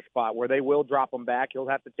edge rusher spot, where they will drop him back. He'll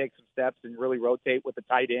have to take some steps and really rotate with the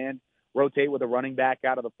tight end, rotate with a running back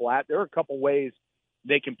out of the flat. There are a couple ways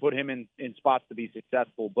they can put him in spots to be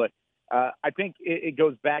successful. But I think it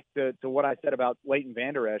goes back to what I said about Leighton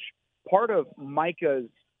Vander Esch. Part of Micah's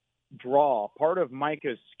draw, part of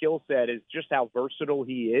Micah's skill set is just how versatile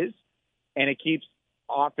he is, and it keeps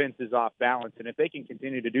offenses off balance. And if they can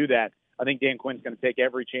continue to do that, I think Dan Quinn's going to take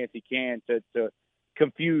every chance he can to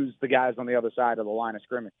confuse the guys on the other side of the line of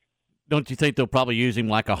scrimmage. Don't you think they'll probably use him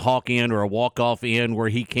like a hawk end or a walk-off end where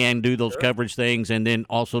he can do those coverage things and then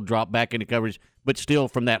also drop back into coverage, but still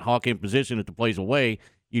from that hawk end position, if the play's away,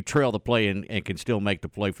 you trail the play and can still make the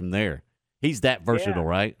play from there. He's that versatile,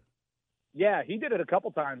 right? Yeah, he did it a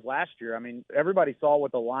couple times last year. I mean, everybody saw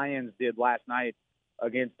what the Lions did last night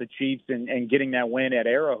against the Chiefs and getting that win at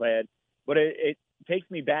Arrowhead. But it takes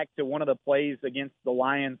me back to one of the plays against the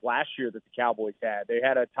Lions last year that the Cowboys had. They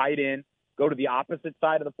had a tight end go to the opposite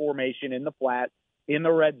side of the formation in the flat, in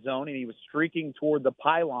the red zone, and he was streaking toward the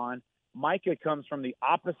pylon. Micah comes from the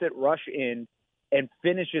opposite rush end and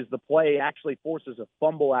finishes the play, actually forces a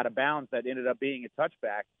fumble out of bounds that ended up being a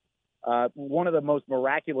touchback. One of the most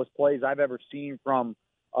miraculous plays I've ever seen from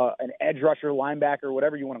an edge rusher, linebacker,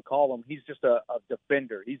 whatever you want to call him. He's just a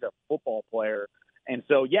defender. He's a football player. And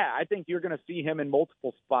so, yeah, I think you're going to see him in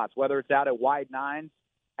multiple spots, whether it's out at wide nines,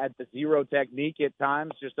 at the zero technique at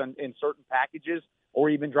times, just in certain packages, or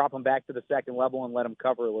even drop him back to the second level and let him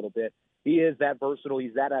cover a little bit. He is that versatile.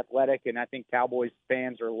 He's that athletic, and I think Cowboys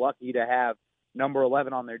fans are lucky to have number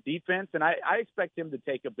 11 on their defense. And I expect him to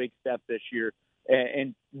take a big step this year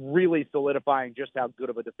and really solidifying just how good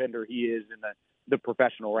of a defender he is in the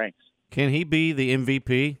professional ranks. Can he be the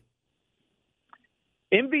MVP?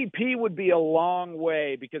 MVP would be a long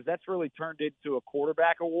way because that's really turned into a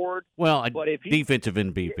quarterback award. Well, but if defensive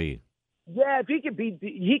MVP. Yeah, if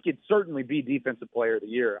he could certainly be Defensive Player of the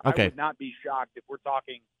Year. Okay. I would not be shocked if we're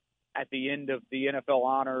talking at the end of the NFL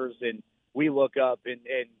honors and we look up and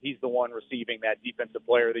he's the one receiving that Defensive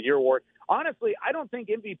Player of the Year award. Honestly, I don't think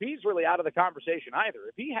MVP is really out of the conversation either.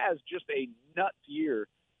 If he has just a nuts year,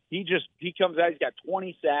 he comes out, he's got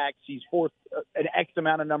 20 sacks, he's forced an X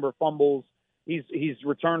amount of number of fumbles, he's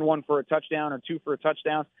returned one for a touchdown or two for a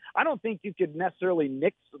touchdown. I don't think you could necessarily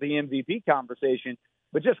mix the MVP conversation,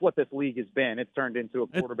 but just what this league has been, it's turned into a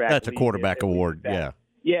quarterback. That's a quarterback award, yeah.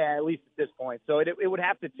 Yeah, at least at this point. So it would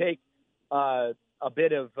have to take a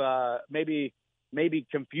bit of maybe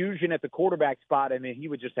confusion at the quarterback spot, and then he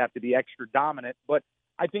would just have to be extra dominant. But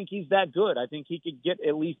I think he's that good. I think he could get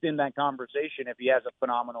at least in that conversation if he has a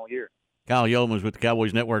phenomenal year. Kyle Yeomans with the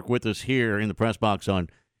Cowboys Network with us here in the press box on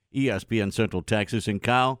ESPN Central Texas. And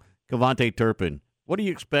Kyle, KaVontae Turpin, what are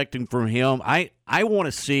you expecting from him? I want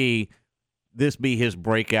to see this be his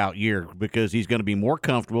breakout year because he's going to be more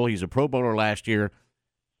comfortable. He's a Pro Bowler last year.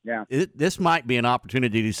 Yeah, this might be an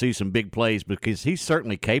opportunity to see some big plays because he's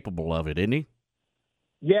certainly capable of it, isn't he?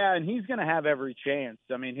 Yeah, and he's going to have every chance.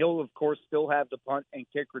 I mean, he'll, of course, still have the punt and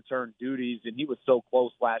kick return duties, and he was so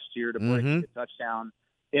close last year to breaking a touchdown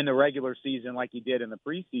in the regular season like he did in the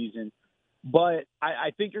preseason. But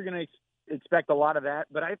I think you're going to expect a lot of that.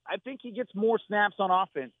 But I think he gets more snaps on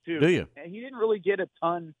offense, too. Do you? And he didn't really get a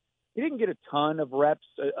ton. He didn't get a ton of reps,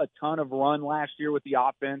 a ton of run last year with the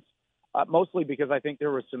offense, mostly because I think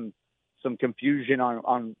there was some confusion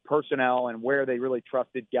on personnel and where they really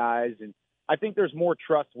trusted guys. And I think there's more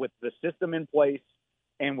trust with the system in place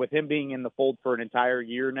and with him being in the fold for an entire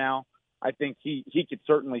year now. I think he could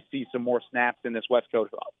certainly see some more snaps in this West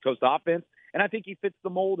Coast offense. And I think he fits the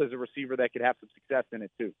mold as a receiver that could have some success in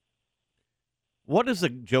it, too. What does the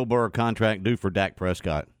Joe Burrow contract do for Dak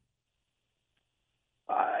Prescott?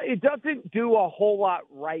 It doesn't do a whole lot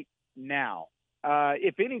right now.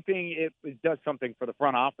 If anything, it does something for the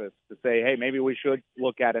front office to say, hey, maybe we should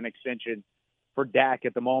look at an extension for Dak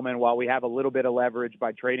at the moment while we have a little bit of leverage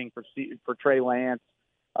by trading for Trey Lance.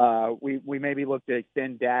 We maybe look to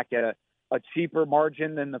extend Dak at a cheaper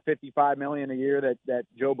margin than the $55 million a year that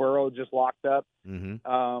Joe Burrow just locked up.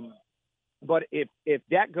 Mm-hmm. But if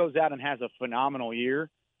Dak goes out and has a phenomenal year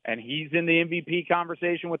and he's in the MVP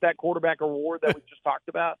conversation with that quarterback award that we just talked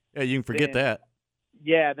about. Yeah, you can forget that.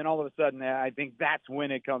 Yeah, then all of a sudden I think that's when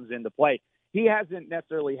it comes into play. He hasn't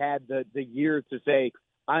necessarily had the year to say,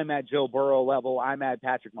 I'm at Joe Burrow level, I'm at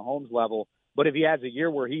Patrick Mahomes level. But if he has a year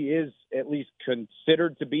where he is at least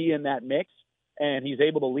considered to be in that mix and he's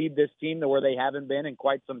able to lead this team to where they haven't been in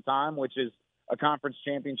quite some time, which is a conference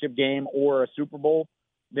championship game or a Super Bowl,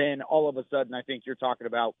 then all of a sudden I think you're talking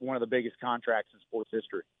about one of the biggest contracts in sports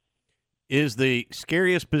history. Is the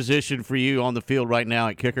scariest position for you on the field right now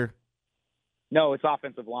at kicker? No, it's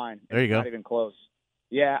offensive line. There you go. Not even close.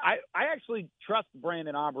 Yeah, I actually trust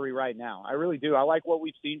Brandon Aubrey right now. I really do. I like what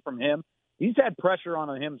we've seen from him. He's had pressure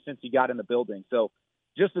on him since he got in the building. So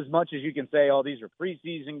just as much as you can say, oh, these are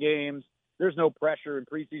preseason games, there's no pressure in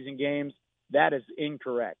preseason games, that is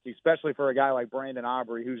incorrect, especially for a guy like Brandon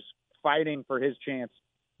Aubrey who's fighting for his chance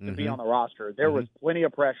to be on the roster. There was plenty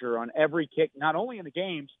of pressure on every kick, not only in the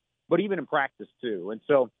games, but even in practice too. And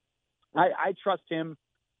so I trust him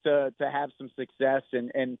to have some success.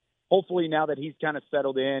 And hopefully now that he's kind of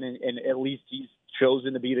settled in and at least he's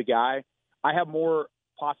chosen to be the guy, I have more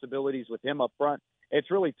possibilities with him up front. It's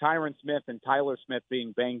really Tyron Smith and Tyler Smith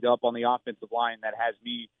being banged up on the offensive line that has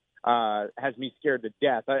me scared to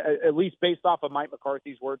death. At least based off of Mike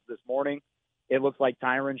McCarthy's words this morning, it looks like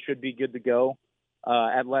Tyron should be good to go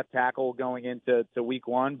at left tackle going into week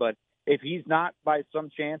 1. But if he's not by some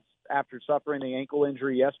chance after suffering the ankle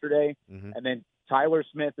injury yesterday, and then Tyler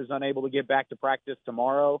Smith is unable to get back to practice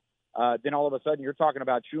tomorrow, then all of a sudden you're talking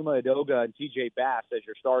about Chuma Edoga and TJ Bass as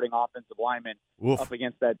your starting offensive lineman up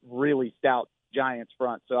against that really stout Giants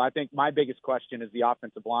front. So I think my biggest question is the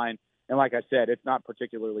offensive line. And like I said, it's not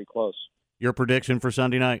particularly close. Your prediction for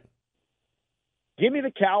Sunday night? Give me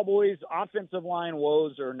the Cowboys, offensive line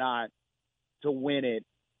woes or not, to win it.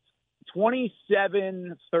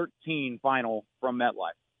 27-13 final from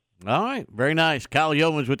MetLife. All right. Very nice. Kyle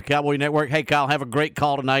Yeomans with the Cowboy Network. Hey, Kyle, have a great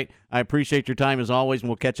call tonight. I appreciate your time as always, and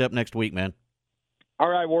we'll catch up next week, man. All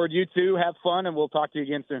right, Ward. You too. Have fun, and we'll talk to you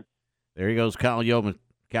again soon. There he goes, Kyle Yeomans,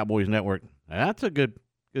 Cowboys Network. That's a good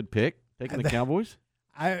pick, taking the Cowboys.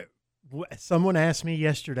 Someone asked me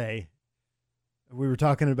yesterday, we were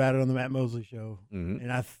talking about it on the Matt Mosley show,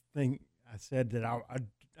 and I think I said that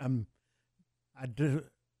I'm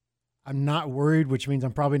not worried, which means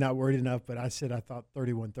I'm probably not worried enough, but I said I thought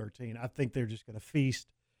 31-13. I think they're just going to feast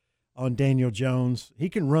on Daniel Jones. He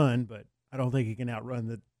can run, but I don't think he can outrun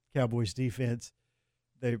the Cowboys defense.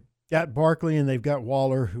 They've got Barkley and they've got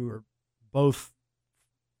Waller, who are both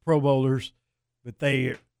Pro Bowlers, but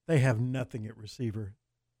they have nothing at receiver.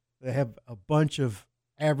 They have a bunch of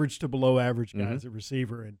average to below average guys at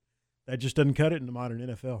receiver, and that just doesn't cut it in the modern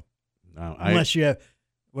NFL. No, unless you have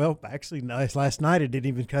 – well, actually, last night it didn't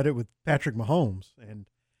even cut it with Patrick Mahomes. And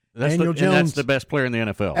Daniel Jones – that's the best player in the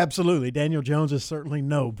NFL. Absolutely. Daniel Jones is certainly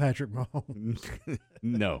no Patrick Mahomes.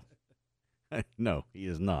 No. No, he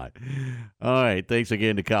is not. All right. Thanks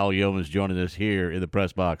again to Kyle Yeomans joining us here in the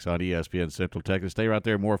press box on ESPN Central Texas. Stay right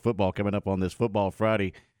there. More football coming up on this Football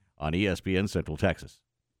Friday on ESPN Central Texas.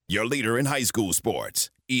 Your leader in high school sports,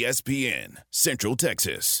 ESPN Central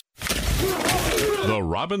Texas. The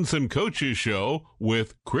Robinson Coaches Show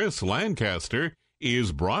with Chris Lancaster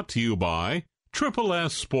is brought to you by Triple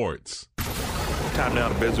S Sports. Time now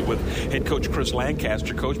to visit with head coach Chris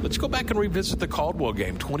Lancaster. Coach, let's go back and revisit the Caldwell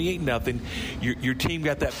game. 28-0. Your team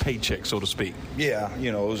got that paycheck, so to speak. Yeah,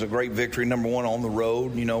 it was a great victory. Number one, on the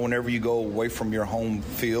road. Whenever you go away from your home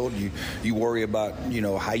field, you worry about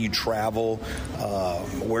how you travel.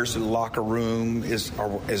 Where's the locker room? Is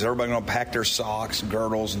everybody going to pack their socks,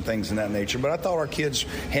 girdles, and things of that nature? But I thought our kids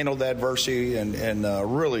handled the adversity and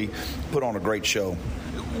really put on a great show.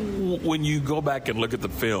 When you go back and look at the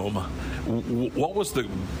film, what was the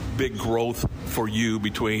big growth for you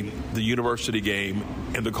between the University game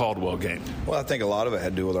and the Caldwell game? Well, I think a lot of it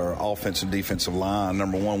had to do with our offensive and defensive line.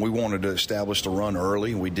 Number one, we wanted to establish the run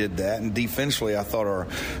early, and we did that. And defensively, I thought our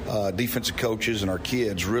defensive coaches and our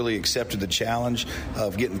kids really accepted the challenge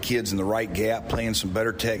of getting the kids in the right gap, playing some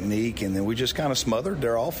better technique, and then we just kind of smothered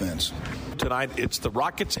their offense. Tonight, it's the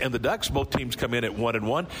Rockets and the Ducks. Both teams come in at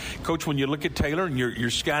 1-1. Coach, when you look at Taylor and your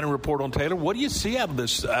scouting report on Taylor, what do you see out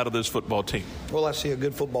of this football team? Well, I see a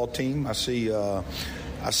good football team. I see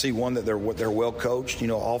one that they're well coached.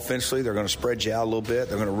 Offensively, they're going to spread you out a little bit.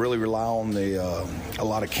 They're going to really rely on a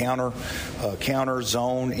lot of counter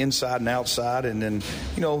zone, inside and outside, and then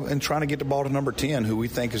and trying to get the ball to number 10, who we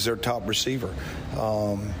think is their top receiver.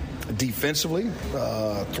 Defensively,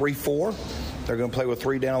 3-4. They're going to play with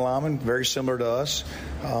 3 down linemen, very similar to us.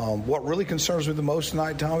 What really concerns me the most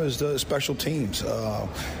tonight, Tom, is the special teams.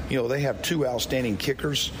 They have 2 outstanding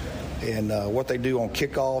kickers, and what they do on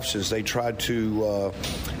kickoffs is they try to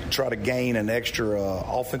gain an extra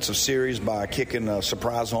offensive series by kicking a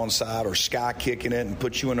surprise onside or sky kicking it and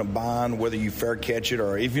put you in a bind, whether you fair catch it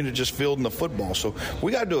or even just fielding the football. So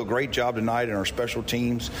we got to do a great job tonight in our special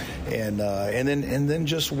teams, and then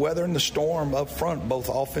just weathering the storm up front, both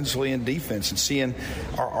offensively and defense, and seeing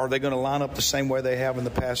are they going to line up the same way they have in the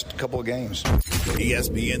past couple of games.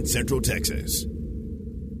 ESPN Central Texas.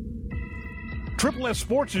 Triple S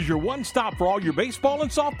Sports is your one-stop for all your baseball and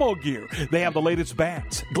softball gear. They have the latest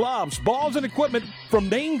bats, gloves, balls, and equipment from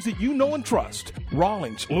names that you know and trust.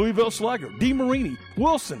 Rawlings, Louisville Slugger, DeMarini,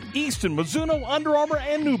 Wilson, Easton, Mizuno, Under Armour,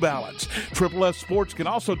 and New Balance. Triple S Sports can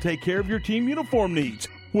also take care of your team uniform needs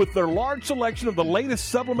with their large selection of the latest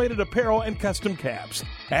sublimated apparel and custom caps.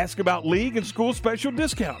 Ask about league and school special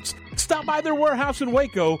discounts. Stop by their warehouse in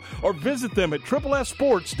Waco or visit them at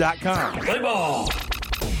triplessports.com. Play ball!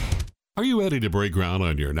 Are you ready to break ground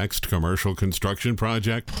on your next commercial construction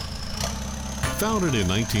project? Founded in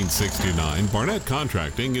 1969, Barnett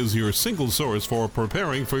Contracting is your single source for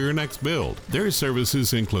preparing for your next build. Their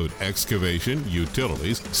services include excavation,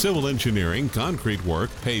 utilities, civil engineering, concrete work,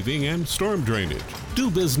 paving, and storm drainage. Do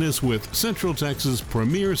business with Central Texas'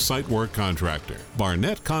 premier site work contractor,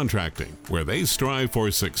 Barnett Contracting, where they strive for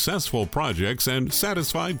successful projects and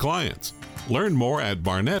satisfied clients. Learn more at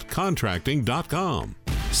barnettcontracting.com.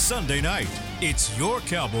 Sunday night, it's your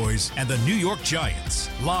Cowboys and the New York Giants,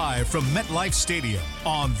 live from MetLife Stadium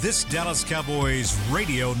on this Dallas Cowboys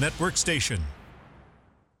radio network station.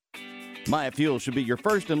 Maya Fuel should be your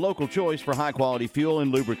first and local choice for high-quality fuel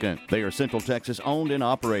and lubricant. They are Central Texas owned and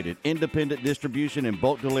operated, independent distribution and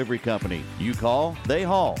bulk delivery company. You call, they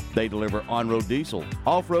haul. They deliver on-road diesel,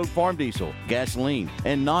 off-road farm diesel, gasoline,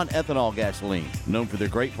 and non-ethanol gasoline. Known for their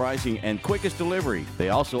great pricing and quickest delivery, they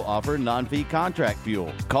also offer non-fee contract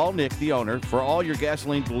fuel. Call Nick, the owner, for all your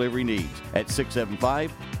gasoline delivery needs at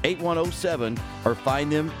 675-8107 or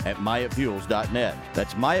find them at MyaFuels.net.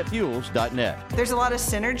 That's MyaFuels.net. There's a lot of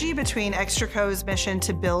synergy between Extraco's mission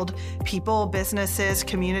to build people, businesses,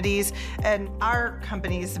 communities, and our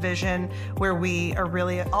company's vision where we are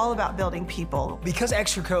really all about building people. Because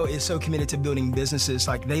Extraco is so committed to building businesses,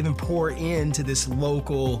 like they even pour into this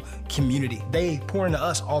local community. They pour into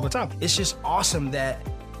us all the time. It's just awesome that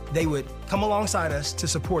they would come alongside us to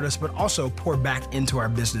support us, but also pour back into our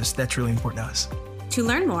business. That's really important to us. To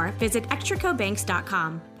learn more, visit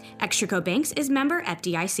extracobanks.com. Extraco Banks is member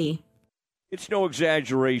FDIC. It's no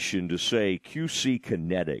exaggeration to say QC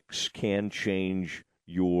Kinetics can change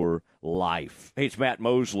your life. Hey, it's Matt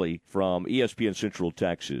Mosley from ESPN Central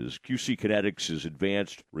Texas. QC Kinetics is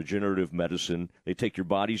advanced regenerative medicine. They take your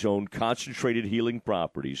body's own concentrated healing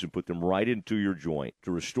properties and put them right into your joint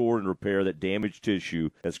to restore and repair that damaged tissue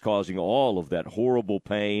that's causing all of that horrible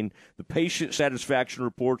pain. The patient satisfaction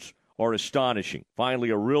reports are astonishing. Finally,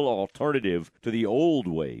 a real alternative to the old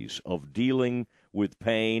ways of dealing with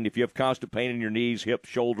pain. If you have constant pain in your knees, hip,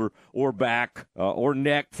 shoulder, or back, or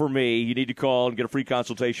neck, for me, you need to call and get a free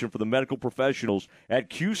consultation from the medical professionals at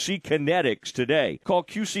QC Kinetics today. Call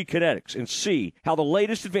QC Kinetics and see how the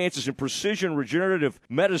latest advances in precision regenerative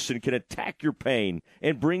medicine can attack your pain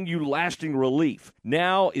and bring you lasting relief.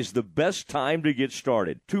 Now is the best time to get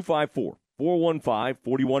started.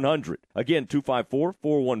 254-415-4100. Again,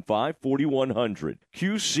 254-415-4100.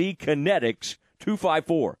 QC Kinetics,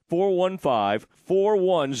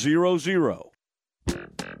 254-415-4100.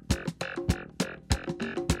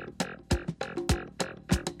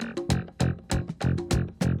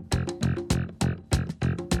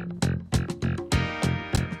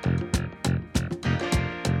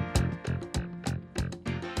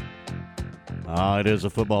 It is a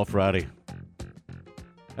football Friday.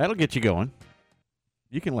 That'll get you going.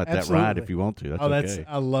 You can let that ride if you want to. That's okay.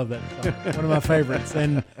 I love that song. One of my favorites,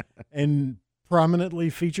 and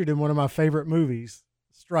prominently featured in one of my favorite movies,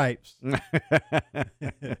 Stripes,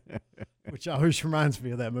 which always reminds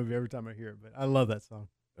me of that movie every time I hear it. But I love that song.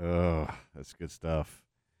 Oh, that's good stuff.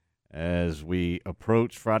 As we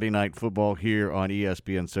approach Friday night football here on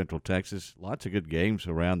ESPN Central Texas, lots of good games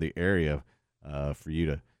around the area for you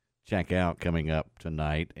to check out coming up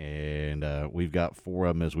tonight. And we've got four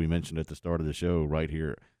of them, as we mentioned at the start of the show, right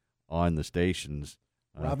here on the stations.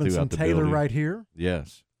 Robinson Taylor right here.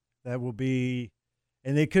 Yes. That will be,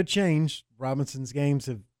 and they could change. Robinson's games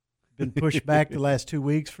have been pushed back the last 2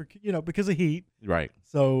 weeks for, because of heat. Right.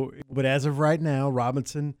 So, but as of right now,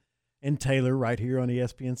 Robinson and Taylor right here on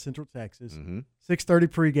ESPN Central Texas. 6:30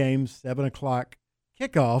 pregame, 7 o'clock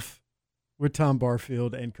kickoff with Tom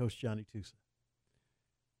Barfield and Coach Johnny Tusa.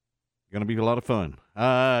 Going to be a lot of fun.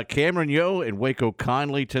 Cameron Yo and Waco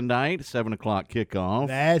Conley tonight, 7 o'clock kickoff.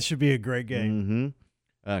 That should be a great game.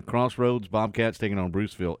 Crossroads Bobcats taking on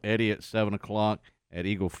Bruceville Eddy at 7 o'clock at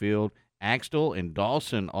Eagle Field. Axtell and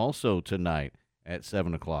Dawson also tonight at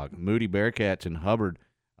 7 o'clock. Moody Bearcats and Hubbard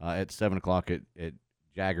at 7 o'clock at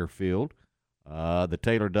Jagger Field. The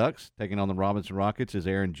Taylor Ducks taking on the Robinson Rockets, as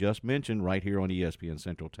Aaron just mentioned, right here on ESPN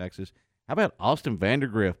Central Texas. How about Austin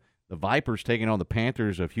Vandergrift, the Vipers taking on the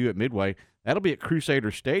Panthers of Hewitt Midway? That'll be at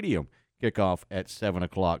Crusader Stadium, kickoff at 7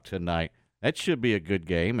 o'clock tonight. That should be a good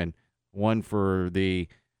game, and one for the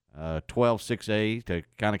 12-6A to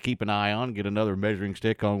kind of keep an eye on, get another measuring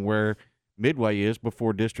stick on where Midway is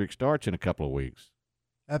before district starts in a couple of weeks.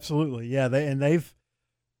 Absolutely, yeah. They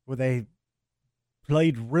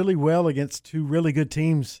played really well against two really good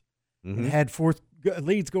teams and had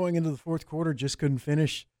leads going into the fourth quarter, just couldn't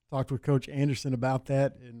finish. Talked with Coach Anderson about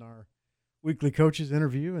that in our weekly coaches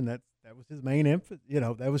interview, and that was his main emphasis.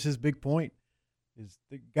 That was his big point, is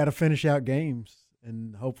they got to finish out games.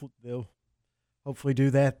 And hopefully they'll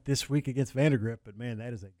do that this week against Vandergrift. But, man,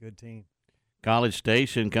 that is a good team. College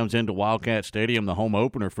Station comes into Wildcat Stadium, the home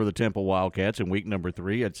opener for the Temple Wildcats in week number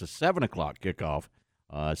 3. It's a 7 o'clock kickoff,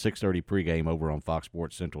 6:30 pregame over on Fox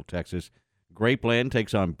Sports Central Texas. Grapeland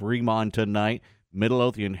takes on Bremond tonight.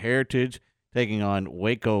 Midlothian Heritage taking on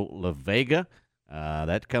Waco La Vega.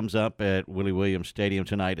 That comes up at Willie Williams Stadium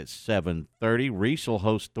tonight at 7:30. Reese will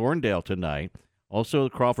host Thorndale tonight. Also, the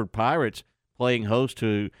Crawford Pirates playing host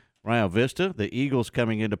to Rio Vista. The Eagles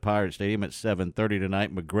coming into Pirate Stadium at 7:30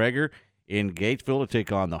 tonight. McGregor in Gatesville to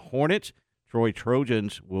take on the Hornets. Troy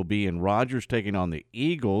Trojans will be in Rogers taking on the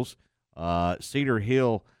Eagles. Cedar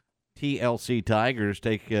Hill TLC Tigers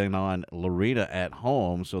taking on Lorena at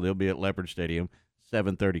home, so they'll be at Leopard Stadium,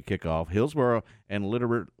 7:30 kickoff. Hillsboro and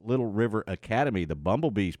Little River Academy, the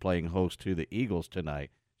Bumblebees playing host to the Eagles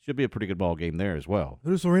tonight. Should be a pretty good ball game there as well.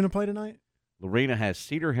 Who does Lorena play tonight? Lorena has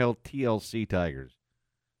Cedar Hill TLC Tigers,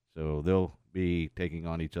 so they'll be taking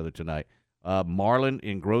on each other tonight. Marlin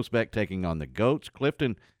in Groesbeck taking on the Goats.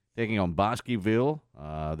 Clifton taking on Bosqueville.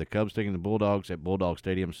 The Cubs taking the Bulldogs at Bulldog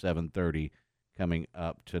Stadium, 7:30 coming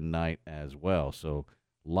up tonight as well. So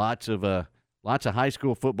lots of high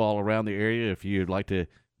school football around the area. If you'd like to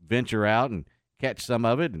venture out and catch some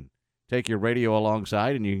of it and take your radio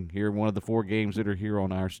alongside, and you can hear one of the 4 games that are here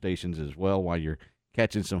on our stations as well while you're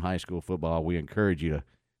catching some high school football, we encourage you to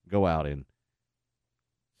go out and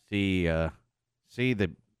see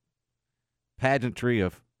the pageantry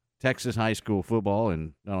of Texas high school football.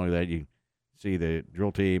 And not only that, you see the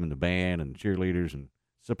drill team and the band and cheerleaders, and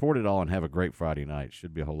support it all and have a great Friday night.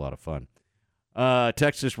 Should be a whole lot of fun.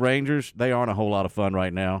 Texas Rangers, they aren't a whole lot of fun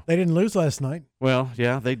right now. They didn't lose last night. Well,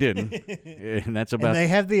 yeah, they didn't. And that's about. And they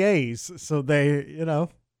have the A's, so they,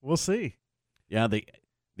 we'll see. Yeah, the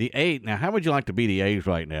A's. Now, how would you like to be the A's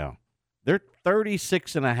right now? They're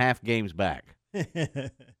 36.5 games back.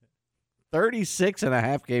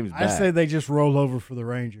 36.5 games back. I say they just roll over for the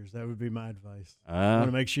Rangers. That would be my advice. You want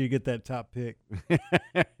to make sure you get that top pick.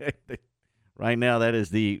 Right now, that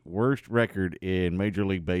is the worst record in Major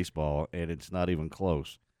League Baseball, and it's not even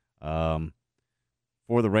close. For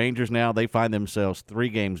the Rangers now, they find themselves 3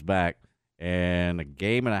 games back and a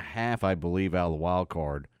game and a half, I believe, out of the wild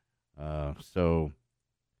card. So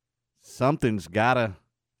something's gotta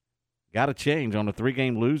change on a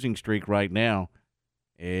 3-game losing streak right now.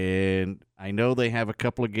 And I know they have a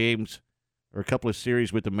couple of games or a couple of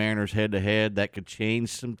series with the Mariners head-to-head that could change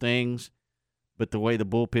some things. But the way the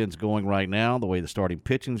bullpen's going right now, the way the starting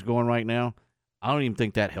pitching's going right now, I don't even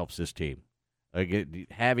think that helps this team.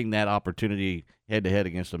 Having that opportunity head-to-head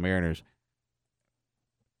against the Mariners,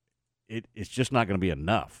 it's just not going to be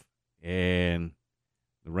enough. And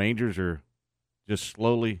the Rangers are just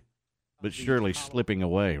slowly but surely slipping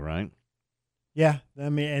away, right? Yeah, I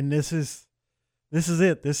mean, and this is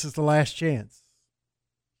it. This is the last chance.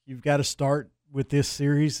 You've got to start with this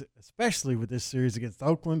series, especially with this series against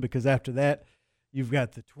Oakland, because after that, you've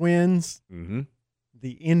got the Twins,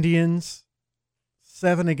 the Indians,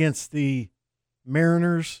 7 against the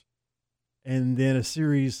Mariners, and then a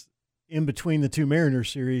series in between the 2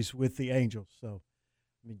 Mariners series with the Angels. So,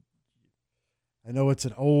 I mean, I know it's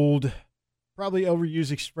an old, probably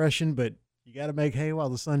overused expression, but you got to make hay while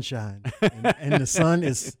the sun shines. And the sun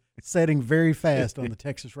is setting very fast on the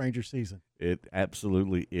Texas Ranger season. It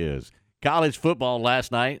absolutely is. College football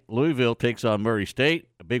last night, Louisville takes on Murray State.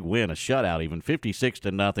 A big win, a shutout even,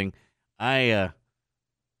 56-0. I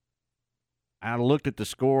looked at the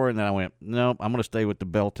score, and then I went, nope, I'm going to stay with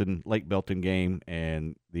the Lake Belton game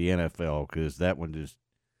and the NFL, because that one just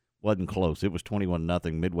wasn't close. It was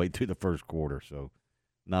 21-0 midway through the first quarter, so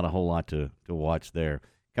not a whole lot to watch there.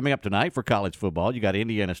 Coming up tonight for college football, you got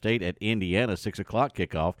Indiana State at Indiana, 6 o'clock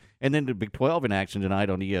kickoff, and then the Big 12 in action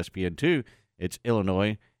tonight on ESPN2. It's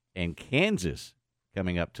Illinois and Kansas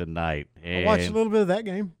coming up tonight. I watched a little bit of that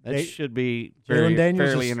game. That should be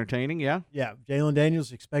fairly entertaining, yeah? Yeah, Jalen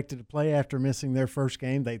Daniels expected to play after missing their first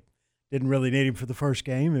game. They didn't really need him for the first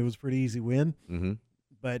game. It was a pretty easy win. Mm-hmm.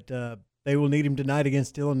 But they will need him tonight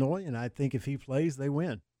against Illinois, and I think if he plays, they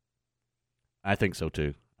win. I think so,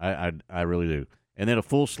 too. I really do. And then a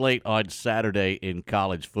full slate on Saturday in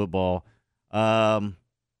college football. Okay,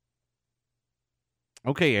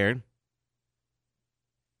 Aaron.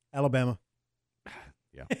 Alabama.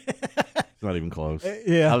 Yeah. It's not even close.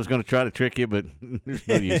 Yeah. I was going to try to trick you, but there's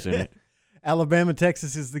no use in it. Alabama,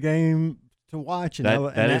 Texas is the game to watch. And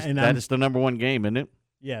that is the number 1 game, isn't it?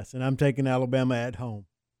 Yes, and I'm taking Alabama at home.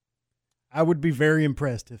 I would be very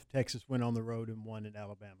impressed if Texas went on the road and won in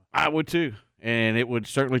Alabama. I would too, and it would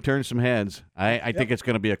certainly turn some heads. I think it's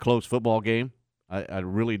going to be a close football game. I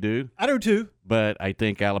really do. I do too. But I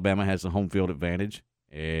think Alabama has the home field advantage,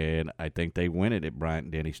 and I think they win it at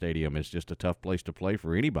Bryant-Denny Stadium. It's just a tough place to play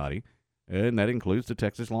for anybody. and that includes the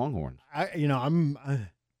Texas Longhorns. I'm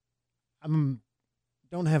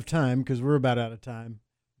don't have time because we're about out of time,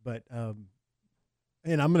 but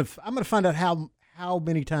and I'm gonna find out how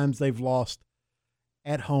many times they've lost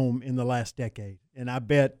at home in the last decade, and I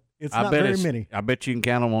bet it's not very many. I bet you can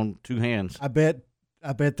count them on two hands. I bet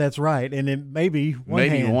that's right, and it may be one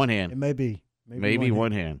hand. Maybe one hand. It may be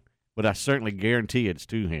one hand, but I certainly guarantee it's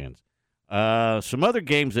two hands. Some other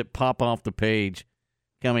games that pop off the page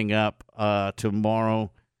coming up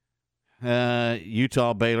tomorrow.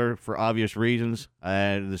 Utah Baylor for obvious reasons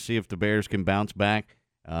to see if the Bears can bounce back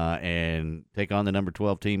and take on the number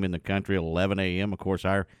 12 team in the country at 11 a.m. Of course,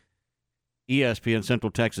 our ESPN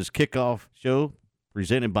Central Texas kickoff show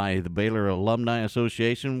presented by the Baylor Alumni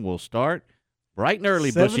Association will start bright and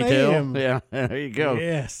early, Bushy Tail. Yeah, there you go.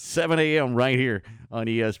 Yes. 7 a.m. right here on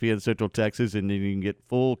ESPN Central Texas, and then you can get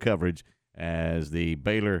full coverage as the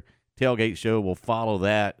Baylor tailgate show will follow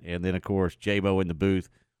that, and then, of course, J-Bo in the booth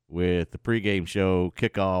with the pregame show,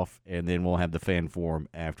 kickoff, and then we'll have the fan forum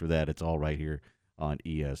after that. It's all right here on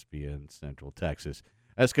ESPN Central Texas.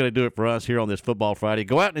 That's going to do it for us here on this Football Friday.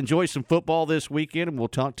 Go out and enjoy some football this weekend, and we'll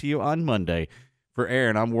talk to you on Monday. For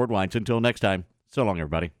Aaron, I'm Ward Weitz. Until next time, so long,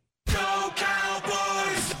 everybody.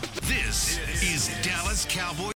 This is Dallas Cowboys.